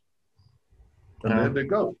fence. And there they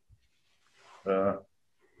go.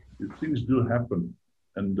 Things do happen.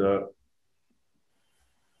 And,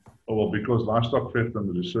 well, because livestock theft and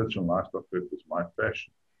the research on livestock theft is my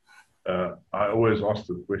passion, I always ask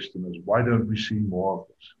the question is, why don't we see more of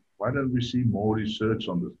this? Why don't we see more research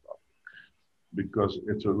on this stuff? Because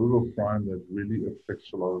it's a rural crime that really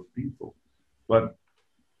affects a lot of people. But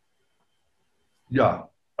yeah,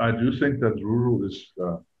 I do think that rural is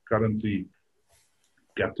currently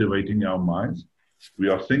captivating our minds. We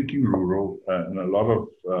are thinking rural, and a lot of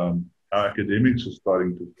our academics are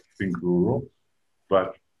starting to think rural,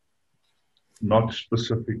 but not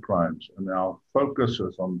specific crimes. And our focus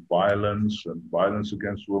is on violence and violence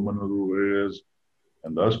against women in rural areas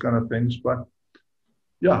and those kind of things. But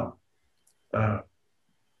yeah,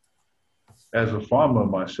 as a farmer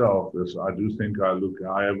myself, I do think I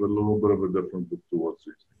have a little bit of a different look towards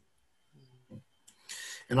these things.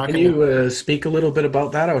 And can you speak a little bit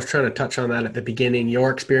about that? I was trying to touch on that at the beginning,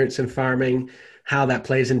 your experience in farming, how that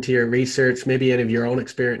plays into your research, maybe any of your own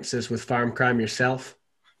experiences with farm crime yourself.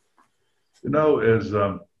 You know,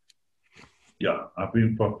 I've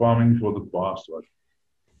been farming for the past,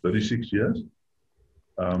 36 years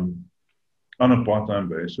on a part-time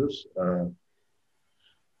basis.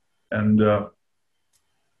 And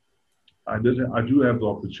I do have the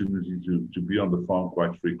opportunity to be on the farm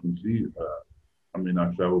quite frequently. I mean,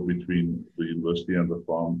 I travel between the university and the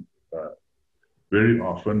farm very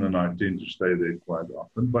often, and I tend to stay there quite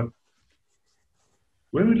often. But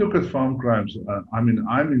when we look at farm crimes, I mean,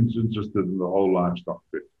 I'm interested in the whole livestock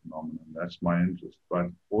theft phenomenon. That's my interest.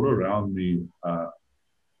 But all around me,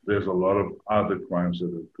 there's a lot of other crimes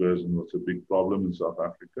that occurs, and what's a big problem in South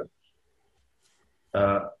Africa.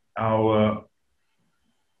 Our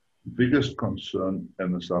biggest concern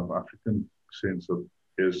in the South African sense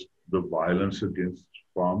is the violence against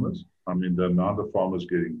farmers. I mean, the amount of farmers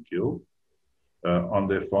getting killed on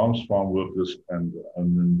their farms, farm workers, and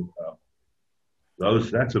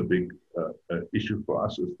that's a big issue for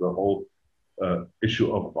us, is the whole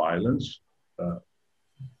issue of violence.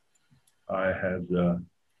 I had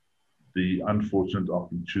the unfortunate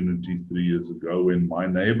opportunity 3 years ago when my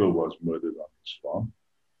neighbor was murdered on his farm,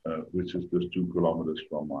 which is just 2 kilometers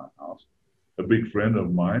from my house, a big friend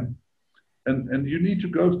of mine. And you need to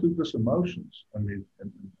go through this emotions. I mean,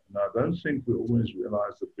 and I don't think we always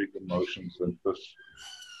realize the big emotions and this.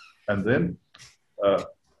 And then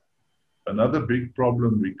another big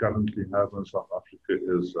problem we currently have in South Africa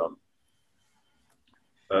is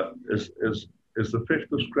the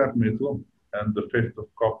theft of scrap metal and the theft of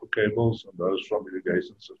copper cables and those from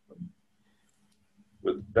irrigation systems.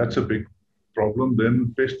 But that's a big problem.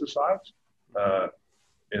 Then pesticides.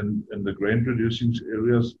 In the grain producing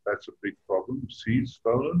areas, that's a big problem. Seeds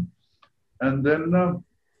stolen. And then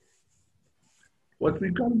what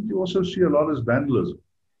we currently also see a lot is vandalism.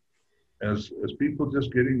 As people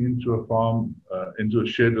just getting into a farm, into a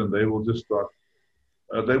shed, and they will just start,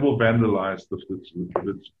 they will vandalize the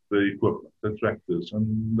equipment, the tractors,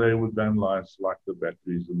 and they would vandalize like the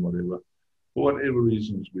batteries and whatever, for whatever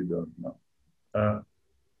reasons we don't know.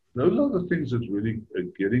 Those are the things that's really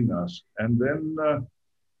getting us. And then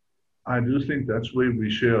I do think that's where we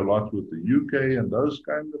share a lot with the UK and those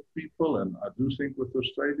kind of people, and I do think with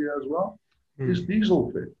Australia as well, is diesel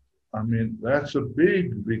theft. I mean, that's a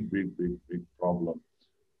big problem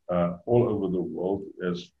all over the world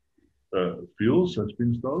as fuels has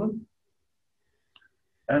been stolen.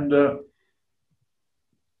 And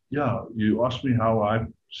yeah, you asked me how I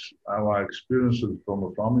experience it from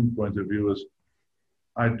a farming point of view. Is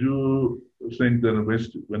I do think that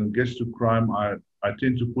when it gets to crime, I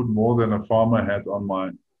tend to put more than a farmer hat on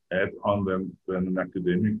my head on than an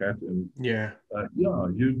academic hat. And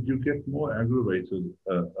you get more aggravated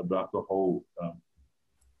about the whole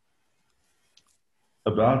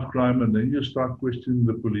about crime, and then you start questioning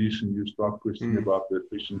the police, and you start questioning about the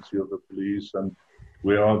efficiency of the police, and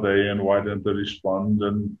where are they, and why don't they respond?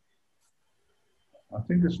 And I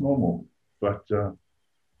think it's normal, but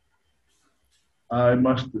I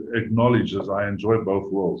must acknowledge that I enjoy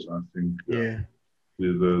both worlds. I think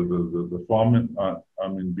the farming, I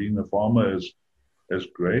mean, being a farmer is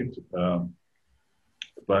great,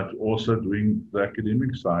 but also doing the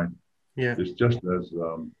academic side is just as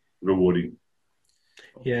rewarding.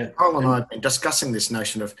 Yeah, Carl and I have been discussing this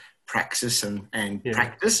notion of praxis and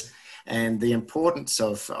practice, and the importance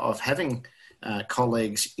of having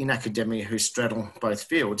colleagues in academia who straddle both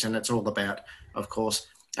fields. And it's all about, of course,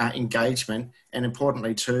 engagement, and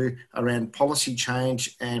importantly too, around policy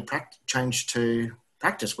change and change to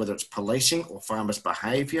practice, whether it's policing or farmers'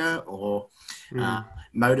 behaviour or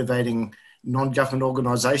motivating non-government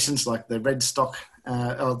organisations like the Red Stock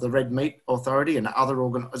or the Red Meat Authority and other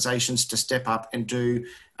organisations to step up and do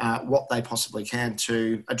what they possibly can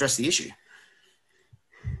to address the issue.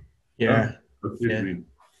 Yeah.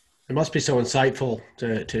 It must be so insightful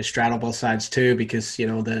to straddle both sides too, because, you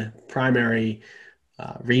know, the primary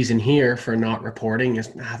reason here for not reporting is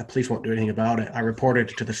the police won't do anything about it. I reported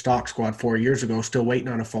to the stock squad 4 years ago, still waiting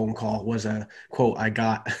on a phone call, was a quote I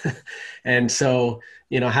got. And so,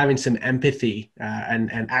 you know, having some empathy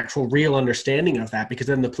and actual real understanding of that, because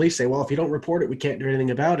then the police say, well, if you don't report it, we can't do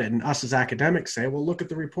anything about it. And us as academics say, well, look at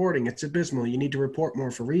the reporting. It's abysmal. You need to report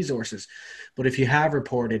more for resources. But if you have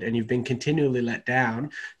reported and you've been continually let down,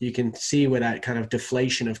 you can see where that kind of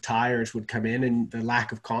deflation of tires would come in, and the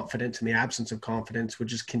lack of confidence and the absence of confidence would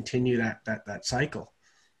just continue that cycle.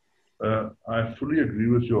 I fully agree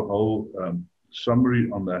with your whole summary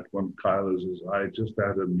on that one, Kyle. I just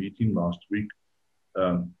had a meeting last week.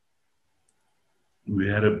 We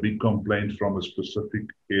had a big complaint from a specific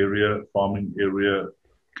area, farming area,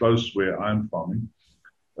 close where I'm farming,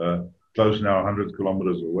 close now 100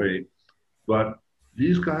 kilometers away. But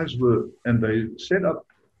these guys and they set up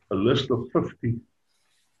a list of 50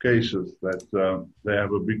 cases that they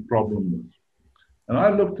have a big problem with. And I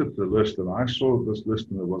looked at the list, and I saw this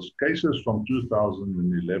list, and it was cases from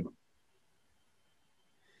 2011.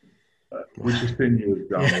 Which is 10 years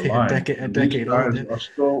down the line. A decade guys are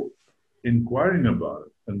still inquiring about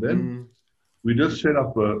it. And then we just set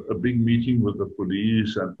up a big meeting with the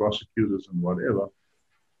police and prosecutors and whatever,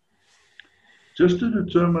 just to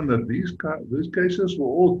determine that these cases were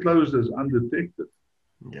all closed as undetected.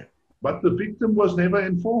 Yeah. But the victim was never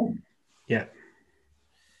informed. Yeah.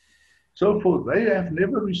 So they have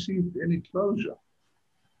never received any closure.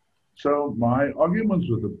 So my arguments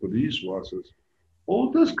with the police was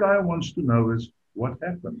all this guy wants to know is what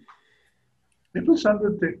happened. If it's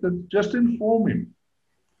undetected, just inform him.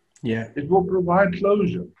 Yeah. It will provide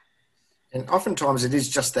closure. And oftentimes it is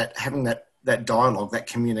just that having that dialogue, that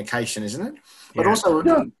communication, isn't it? But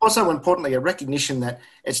Yeah. also importantly, a recognition that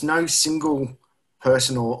it's no single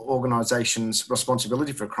person or organisation's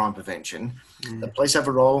responsibility for crime prevention. The police have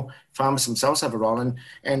a role, farmers themselves have a role.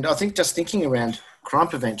 And I think just thinking around crime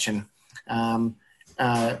prevention,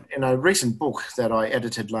 in a recent book that I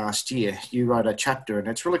edited last year, you wrote a chapter, and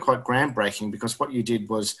it's really quite groundbreaking, because what you did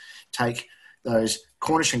was take those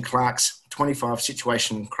Cornish and Clark's 25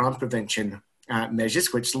 situation crime prevention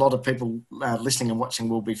measures, which a lot of people listening and watching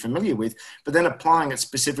will be familiar with, but then applying it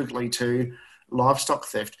specifically to livestock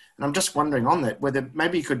theft. And I'm just wondering on that, whether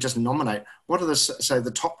maybe you could just nominate what are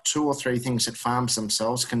the top 2 or 3 things that farms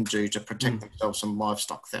themselves can do to protect themselves from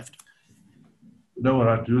livestock theft. You know what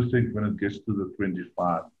I do think when it gets to the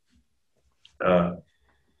 25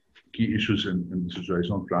 key issues in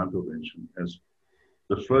situational crime prevention is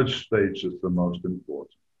the first stage is the most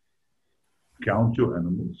important. Count your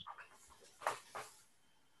animals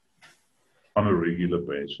on a regular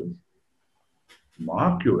basis.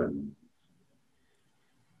 Mark your animals.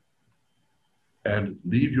 And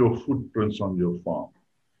leave your footprints on your farm.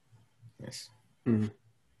 Yes. Mm-hmm.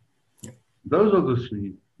 Yeah. Those are the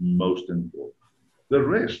 3 most important. The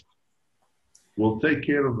rest will take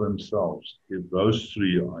care of themselves if those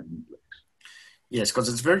 3 are in place. Yes, because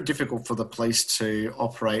it's very difficult for the police to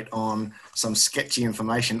operate on some sketchy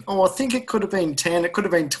information. Oh, I think it could have been 10, it could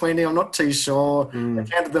have been 20, I'm not too sure. I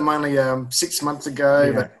counted them only 6 months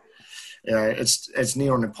ago, but it's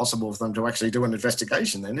near on impossible for them to actually do an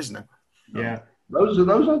investigation then, isn't it? Yeah. Those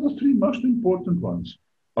are the 3 most important ones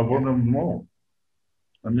of one of them all.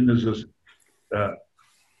 I mean, there's this,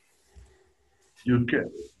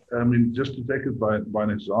 just to take it by an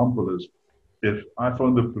example is, if I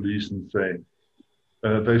phone the police and say,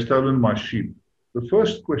 they've stolen my sheep, the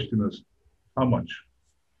first question is, how much?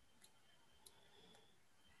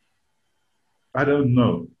 I don't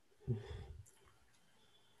know.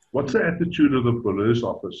 What's the attitude of the police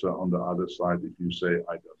officer on the other side if you say,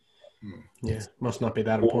 I don't? Yeah, must not be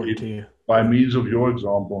that important to you. By means of your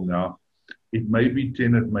example now, it may be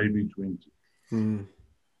 10, it may be 20.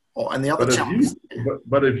 Oh, and the other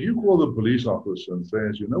but if you call the police officer and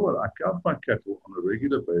says, you know what, I count my cattle on a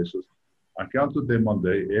regular basis, I counted them on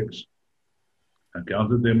day X, I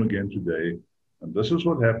counted them again today, and this is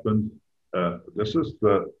what happened. This is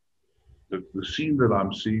the scene that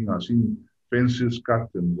I'm seeing. I've seen fences cut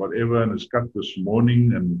and whatever, and it's cut this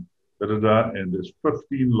morning, and and there's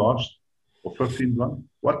 15 lost or 15 gone.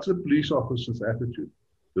 What's the police officer's attitude?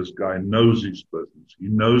 This guy knows his business. He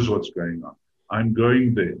knows what's going on. I'm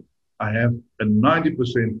going there. I have a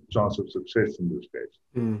 90% chance of success in this case.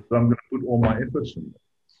 So I'm going to put all my efforts in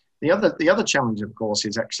there. The other challenge, of course,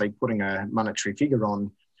 is actually putting a monetary figure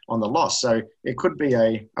on the loss. So it could be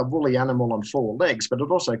a woolly animal on 4 legs, but it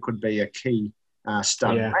also could be a key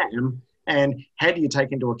stud ram. And how do you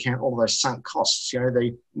take into account all those sunk costs?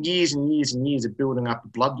 The years and years and years of building up a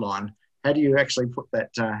bloodline. How do you actually put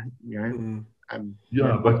that?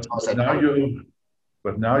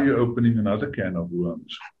 But now you're opening another can of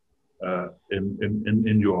worms.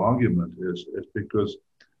 In your argument is because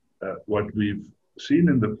what we've seen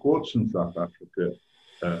in the courts in South Africa,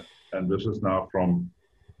 and this is now from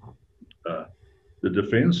the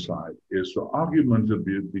defense side, is the argument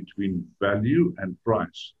between value and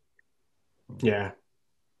price. Yeah.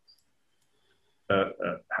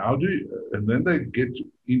 How do you, and then they get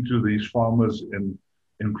into these farmers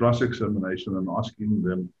in cross-examination and asking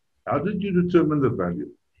them, how did you determine the value?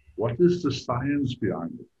 What is the science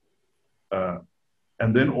behind it?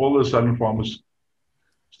 And then all of a sudden farmers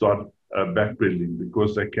start backpedaling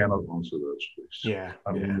because they cannot answer those questions. Yeah.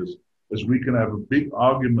 I mean, as we can have a big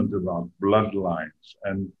argument about bloodlines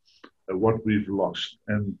and what we've lost,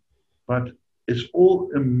 but it's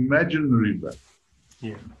all imaginary value.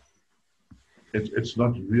 Yeah. It's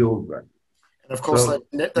not real value. And of course,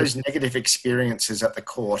 those negative experiences at the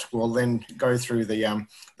court will then go through the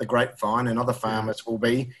grapevine, and other farmers will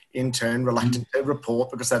be, in turn, reluctant to report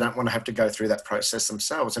because they don't want to have to go through that process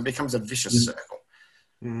themselves. It becomes a vicious circle.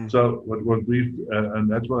 So what we've, and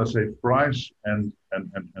that's why I say price and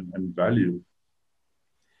value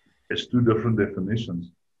is 2 different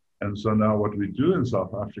definitions. And so now what we do in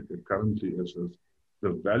South Africa currently is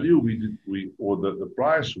the value the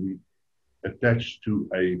price we attach to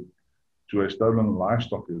a stolen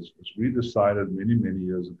livestock is we decided many, many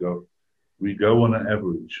years ago, we go on an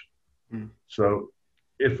average. So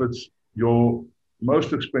if it's your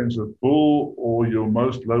most expensive bull or your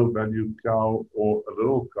most low value cow or a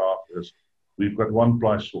little calf, we've got one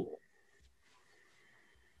price for all.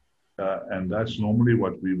 And that's normally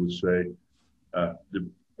what we would say,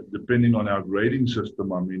 depending on our grading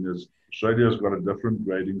system. I mean, Australia's got a different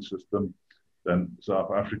grading system than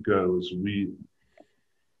South Africa,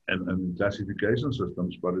 and classification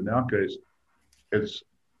systems. But in our case, it's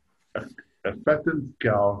a fattened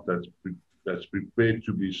cow that's prepared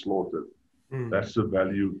to be slaughtered. That's the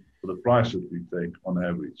value for the price that we take on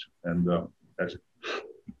average. And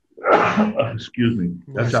excuse me,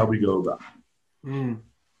 that's how we go about it.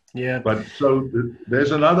 Yeah. But so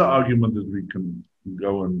there's another argument that we can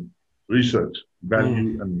go and research: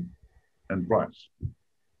 value and price.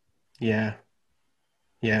 Yeah.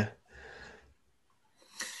 Yeah.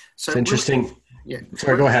 So it's interesting.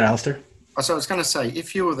 Sorry, go ahead, Alistair. So I was going to say,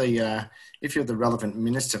 if you're the relevant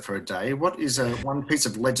minister for a day, what is one piece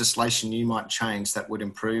of legislation you might change that would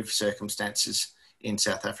improve circumstances in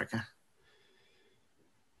South Africa?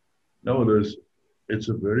 No, it's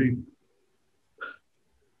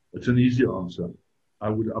an easy answer. I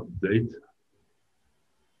would update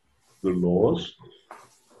the laws,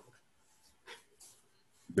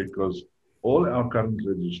 because all our current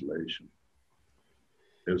legislation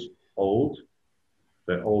is old,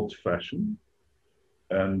 they're old-fashioned,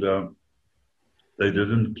 and they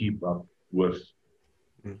didn't keep up with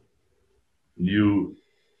new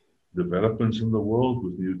developments in the world,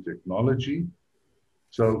 with new technology.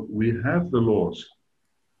 So we have the laws,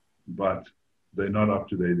 but they're not up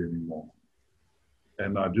to date anymore.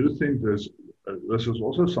 And I do think this is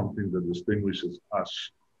also something that distinguishes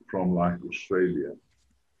us from, like, Australia.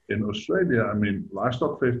 In Australia, I mean,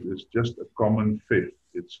 livestock theft is just a common theft.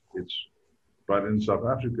 But in South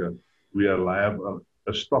Africa, we have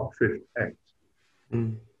a Stop Theft Act.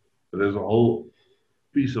 There's a whole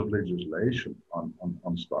piece of legislation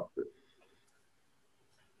on stock theft.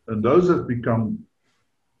 And those have become,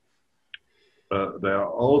 they are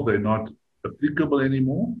old, they're not applicable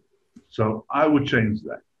anymore. So I would change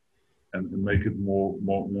that and make it more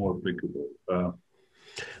applicable.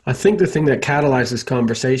 I think the thing that catalyzed this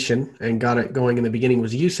conversation and got it going in the beginning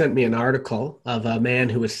was you sent me an article of a man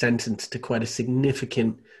who was sentenced to quite a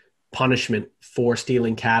significant punishment for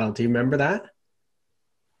stealing cattle. Do you remember that?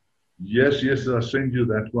 Yes, yes, I sent you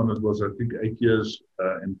that one. It was, I think, 8 years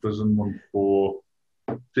imprisonment for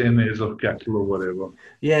 10 years of cattle or whatever.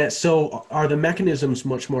 Yeah. So are the mechanisms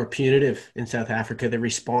much more punitive in South Africa, the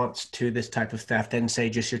response to this type of theft, than say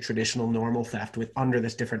just your traditional normal theft with under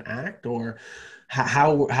this different act? Or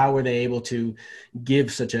how were they able to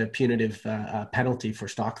give such a punitive penalty for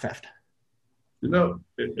stock theft? You know,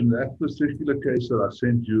 in that particular case that I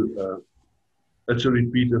sent you, it's a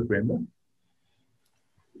repeat offender.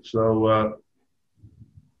 So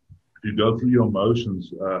you go through your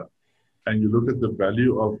motions and you look at the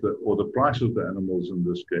value of the price of the animals in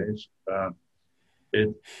this case.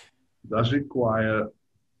 It does require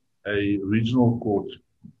a regional court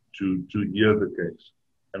to hear the case.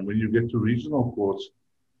 And when you get to regional courts,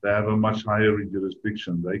 they have a much higher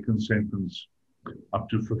jurisdiction. They can sentence up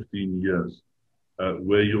to 15 years,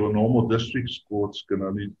 where your normal district courts can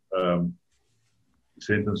only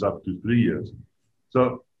sentence up to 3 years.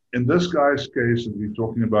 So in this guy's case, we're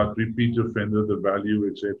talking about repeat offender, the value,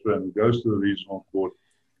 etc., and it goes to the regional court.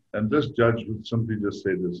 And this judge would simply just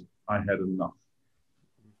say this: I had enough.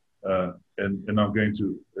 And I'm going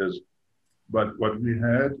to, but what we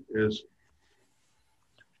had is,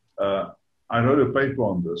 I wrote a paper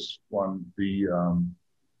on this one.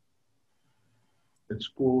 It's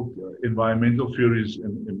called Environmental Theories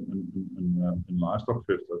in Livestock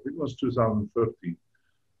Theft. I think it was 2015.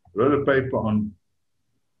 Wrote a paper on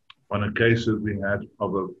a case that we had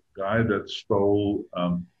of a guy that stole,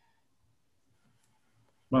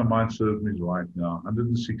 my mind serves me right now,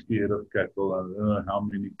 160 head of cattle, I don't know how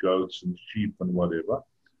many goats and sheep and whatever.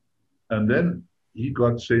 And then he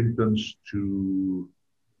got sentenced to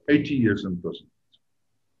 80 years in prison.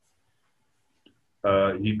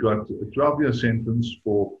 He got a 12-year sentence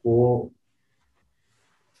for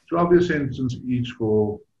 12-year sentence each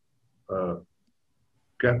for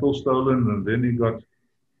cattle stolen, and then he got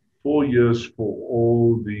 4 years for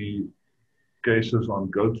all the cases on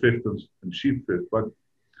goat theft and sheep theft. But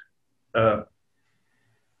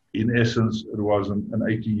in essence, it was an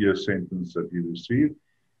 80-year sentence that he received.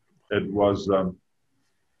 It was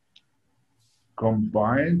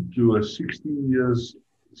combined to a 16 years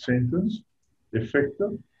sentence,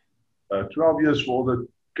 effective. 12 years for all the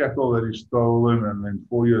cattle that he stolen, and then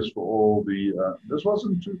 4 years for all the, this was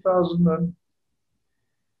in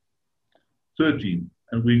 2013.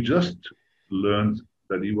 And we just learned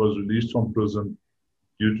that he was released from prison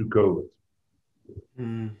due to COVID.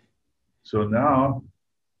 Mm. So now,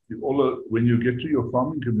 when you get to your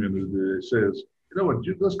farming community, it says, you know what,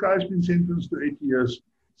 this guy's been sentenced to 80 years,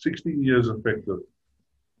 16 years effective.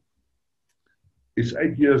 It's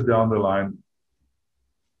 8 years down the line.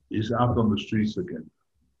 He's out on the streets again.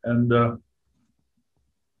 And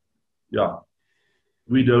yeah,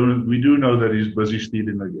 we do know that he's busy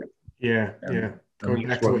stealing again. Yeah, yeah. Going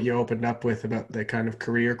back to what you opened up with about the kind of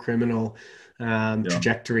career criminal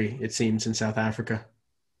trajectory, it seems, in South Africa.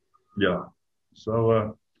 Yeah.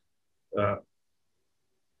 So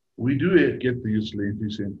we do get these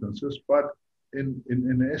lengthy sentences, but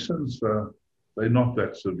in essence, they're not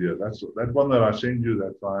that severe. That one that I sent you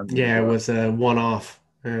that time. Yeah, it was a one-off.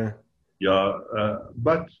 Yeah. Yeah,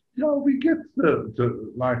 but yeah, we get the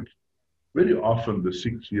like very often the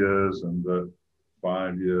 6 years and the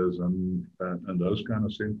 5 years and those kind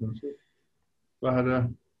of sentences. But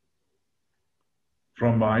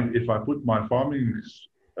if I put my farming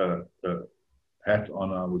hat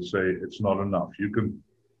on, I would say it's not enough. You can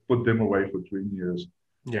put them away for 20 years.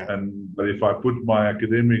 Yeah. But if I put my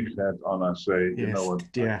academic hat on, I say, yes. You know what,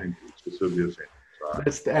 yeah. I think it's a severe sentence.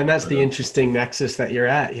 That's the interesting nexus that you're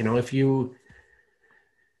at. You know,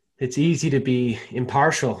 it's easy to be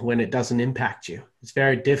impartial when it doesn't impact you. It's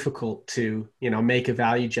very difficult to, make a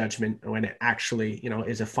value judgment when it actually,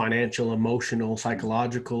 is a financial, emotional,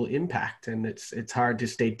 psychological impact. And it's hard to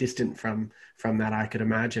stay distant from that, I could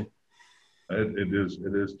imagine. It is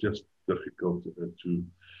just difficult to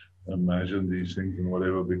imagine these things and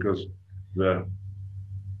whatever, because the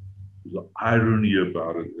irony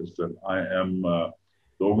about it is that I am the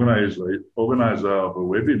organizer of a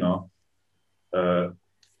webinar,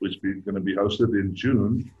 which is going to be hosted in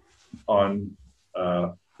June, on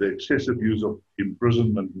the excessive use of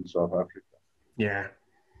imprisonment in South Africa. Yeah.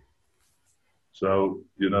 So,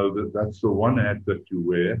 that's the one hat that you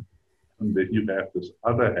wear, and then you have this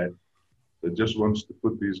other hat that just wants to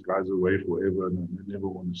put these guys away forever and they never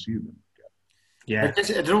want to see them again. Yeah.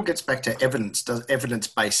 It all gets back to evidence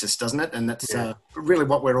basis, doesn't it? And that's really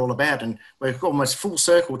what we're all about. And we're almost full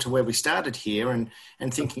circle to where we started here, and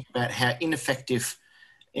thinking about how ineffective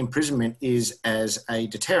imprisonment is as a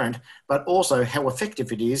deterrent, but also how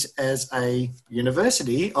effective it is as a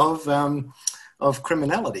university of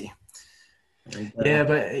criminality. And, yeah,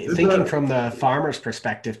 but thinking from the farmer's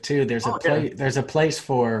perspective too, there's a place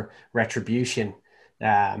for retribution,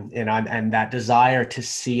 and that desire to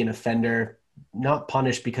see an offender not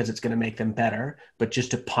punished because it's going to make them better, but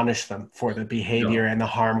just to punish them for the behavior and the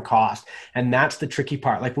harm caused. And that's the tricky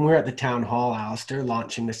part. Like when we were at the town hall, Alistair,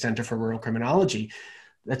 launching the Center for Rural Criminology,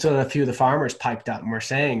 that's what a few of the farmers piped up and were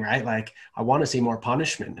saying, right? Like, I want to see more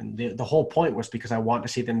punishment. And the whole point was because I want to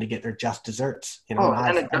see them to get their just desserts, an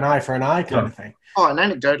eye for an eye kind of thing. Oh, and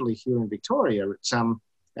anecdotally here in Victoria, it's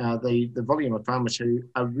the volume of farmers who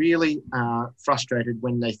are really frustrated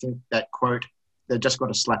when they think that, quote, they've just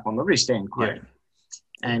got a slap on the wrist, end quote.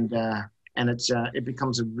 Yeah. And it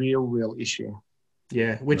becomes a real issue.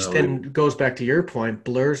 Yeah, which then goes back to your point,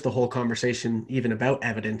 blurs the whole conversation even about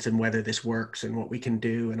evidence and whether this works and what we can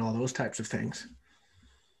do and all those types of things.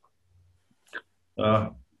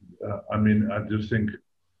 I do think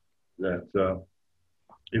that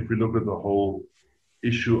if we look at the whole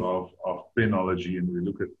issue of penology and we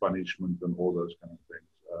look at punishment and all those kind of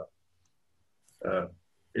things,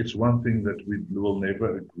 it's one thing that we will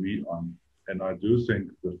never agree on. And I do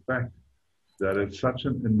think the fact that it's such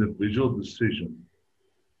an individual decision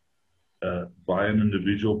by an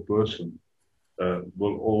individual person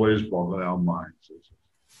will always boggle our minds.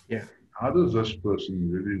 Yeah. How does this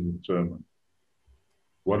person really determine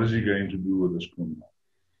what is he going to do with this criminal?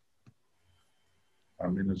 I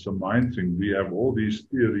mean, it's a mind thing. We have all these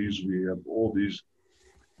theories. We have all these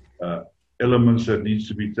elements that needs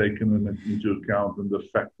to be taken into account, and the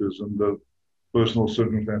factors and the personal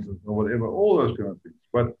circumstances and whatever, all those kind of things.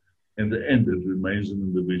 But in the end, it remains an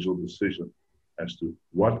individual decision as to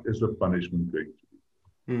what is the punishment going to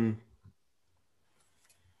be.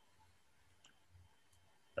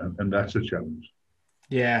 And that's a challenge.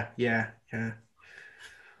 Yeah.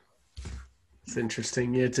 It's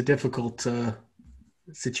interesting. Yeah, it's a difficult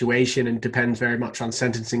situation, and depends very much on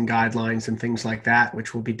sentencing guidelines and things like that,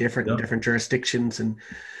 which will be different in different jurisdictions. And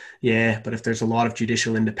but if there's a lot of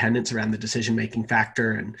judicial independence around the decision-making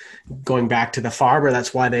factor, and going back to the farmer,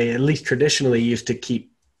 that's why they at least traditionally used to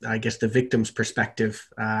keep, I guess, the victim's perspective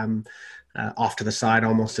off to the side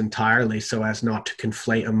almost entirely, so as not to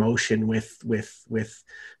conflate emotion with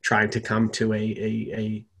trying to come to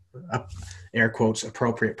a air quotes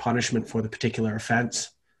appropriate punishment for the particular offense.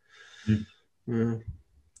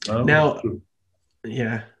 Now,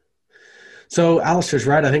 yeah. So Alistair's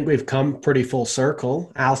right. I think we've come pretty full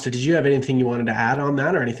circle. Alistair, did you have anything you wanted to add on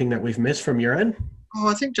that, or anything that we've missed from your end? Oh,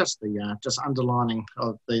 I think just just underlining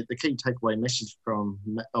of the key takeaway message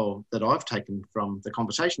that I've taken from the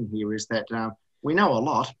conversation here is that we know a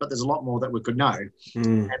lot, but there's a lot more that we could know.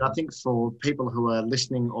 And I think for people who are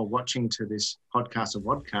listening or watching to this podcast or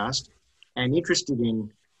vodcast and interested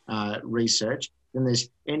in research, then there's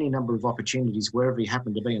any number of opportunities wherever you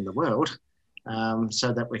happen to be in the world,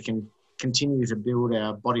 so that we can continue to build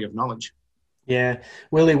our body of knowledge. Yeah.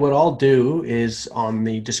 Willie, what I'll do is on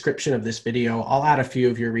the description of this video, I'll add a few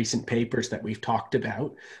of your recent papers that we've talked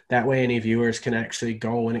about. That way any viewers can actually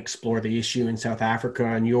go and explore the issue in South Africa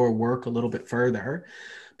and your work a little bit further.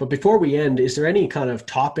 But before we end, is there any kind of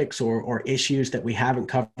topics or issues that we haven't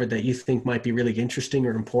covered that you think might be really interesting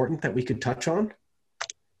or important that we could touch on?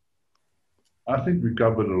 I think we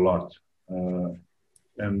covered a lot.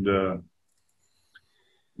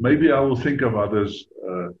 Maybe I will think of others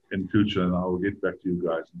in future, and I will get back to you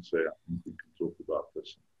guys and say, I think we can talk about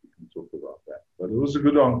this, we can talk about that. But it was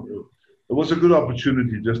a good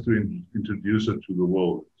opportunity just to introduce it to the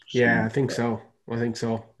world. Yeah, I think so.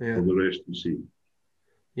 Yeah. For the rest to see.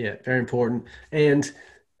 Yeah, very important. And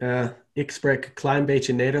ik spreek klein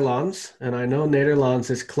beetje Nederlands, and I know Nederlands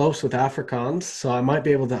is close with Afrikaans, so I might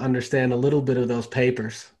be able to understand a little bit of those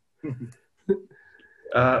papers.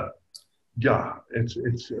 Yeah,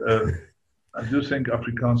 I do think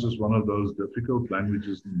Afrikaans is one of those difficult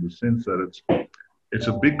languages in the sense that it's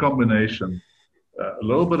a big combination, a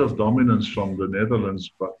little bit of dominance from the Netherlands,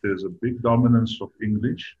 but there's a big dominance of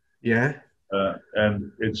English. Yeah.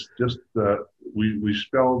 And it's just, we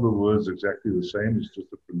spell the words exactly the same, it's just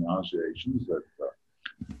the pronunciations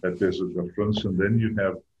that there's a difference. And then you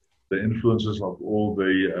have the influences of all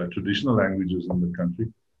the traditional languages in the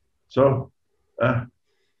country. So,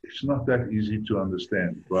 it's not that easy to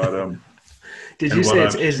understand, but did you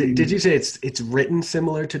say it's written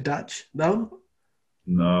similar to Dutch? No,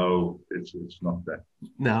 it's not that.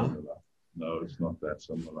 No. no, it's not that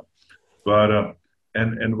similar. But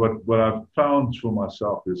and what I've found for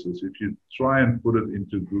myself is if you try and put it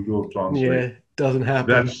into Google Translate, doesn't happen.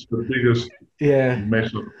 That's the biggest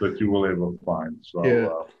mess up that you will ever find.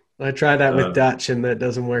 So I try that with Dutch, and that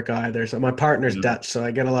doesn't work either. So my partner's Dutch, so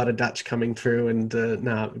I get a lot of Dutch coming through, and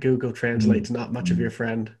Google Translate's not much of your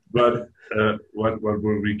friend. But what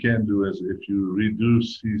we can do is, if you do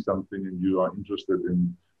see something and you are interested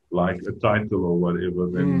in like a title or whatever,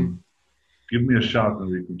 then give me a shout and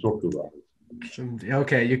we can talk about it.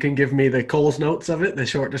 Okay, you can give me the Coles notes of it, the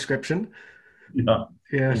short description. Yeah,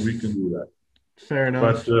 yes, we can do that. Fair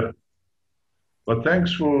enough. But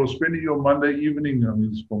thanks for spending your Monday evening. I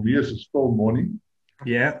mean, for me, it's still morning.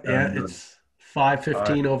 Yeah, it's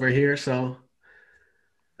 5:15 over here, so.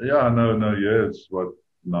 Yeah, yeah, it's what,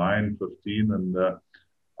 9:15, and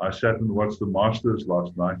I sat and watched the Masters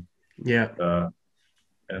last night. Yeah.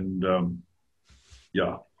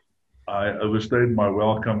 I overstayed my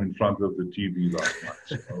welcome in front of the TV last night.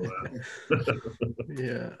 So,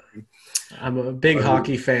 yeah, I'm a big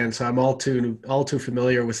hockey fan, so I'm all too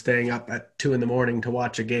familiar with staying up at 2 a.m. to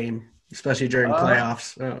watch a game, especially during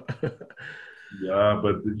playoffs. Yeah,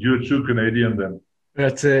 but you're too Canadian then.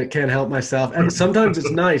 That's it. Can't help myself. And sometimes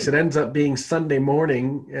it's nice. It ends up being Sunday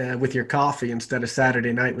morning with your coffee instead of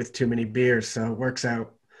Saturday night with too many beers. So it works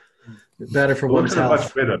out better for one's health.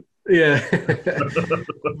 Much better. Yeah.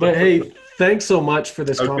 But hey, thanks so much for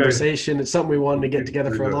this conversation. It's something we wanted to get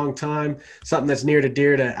together for a long time, something that's near to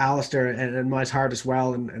dear to Alistair and my heart as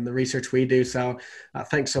well, and the research we do. So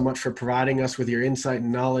thanks so much for providing us with your insight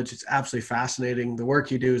and knowledge. It's absolutely fascinating. The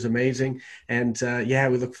work you do is amazing. And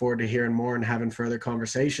we look forward to hearing more and having further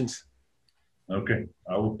conversations. Okay.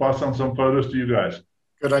 I will pass on some photos to you guys.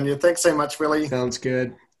 Good on you. Thanks so much, Willie. Sounds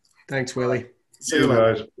good. Thanks, Willie. See you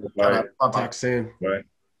guys. Bye. Talk soon. Bye.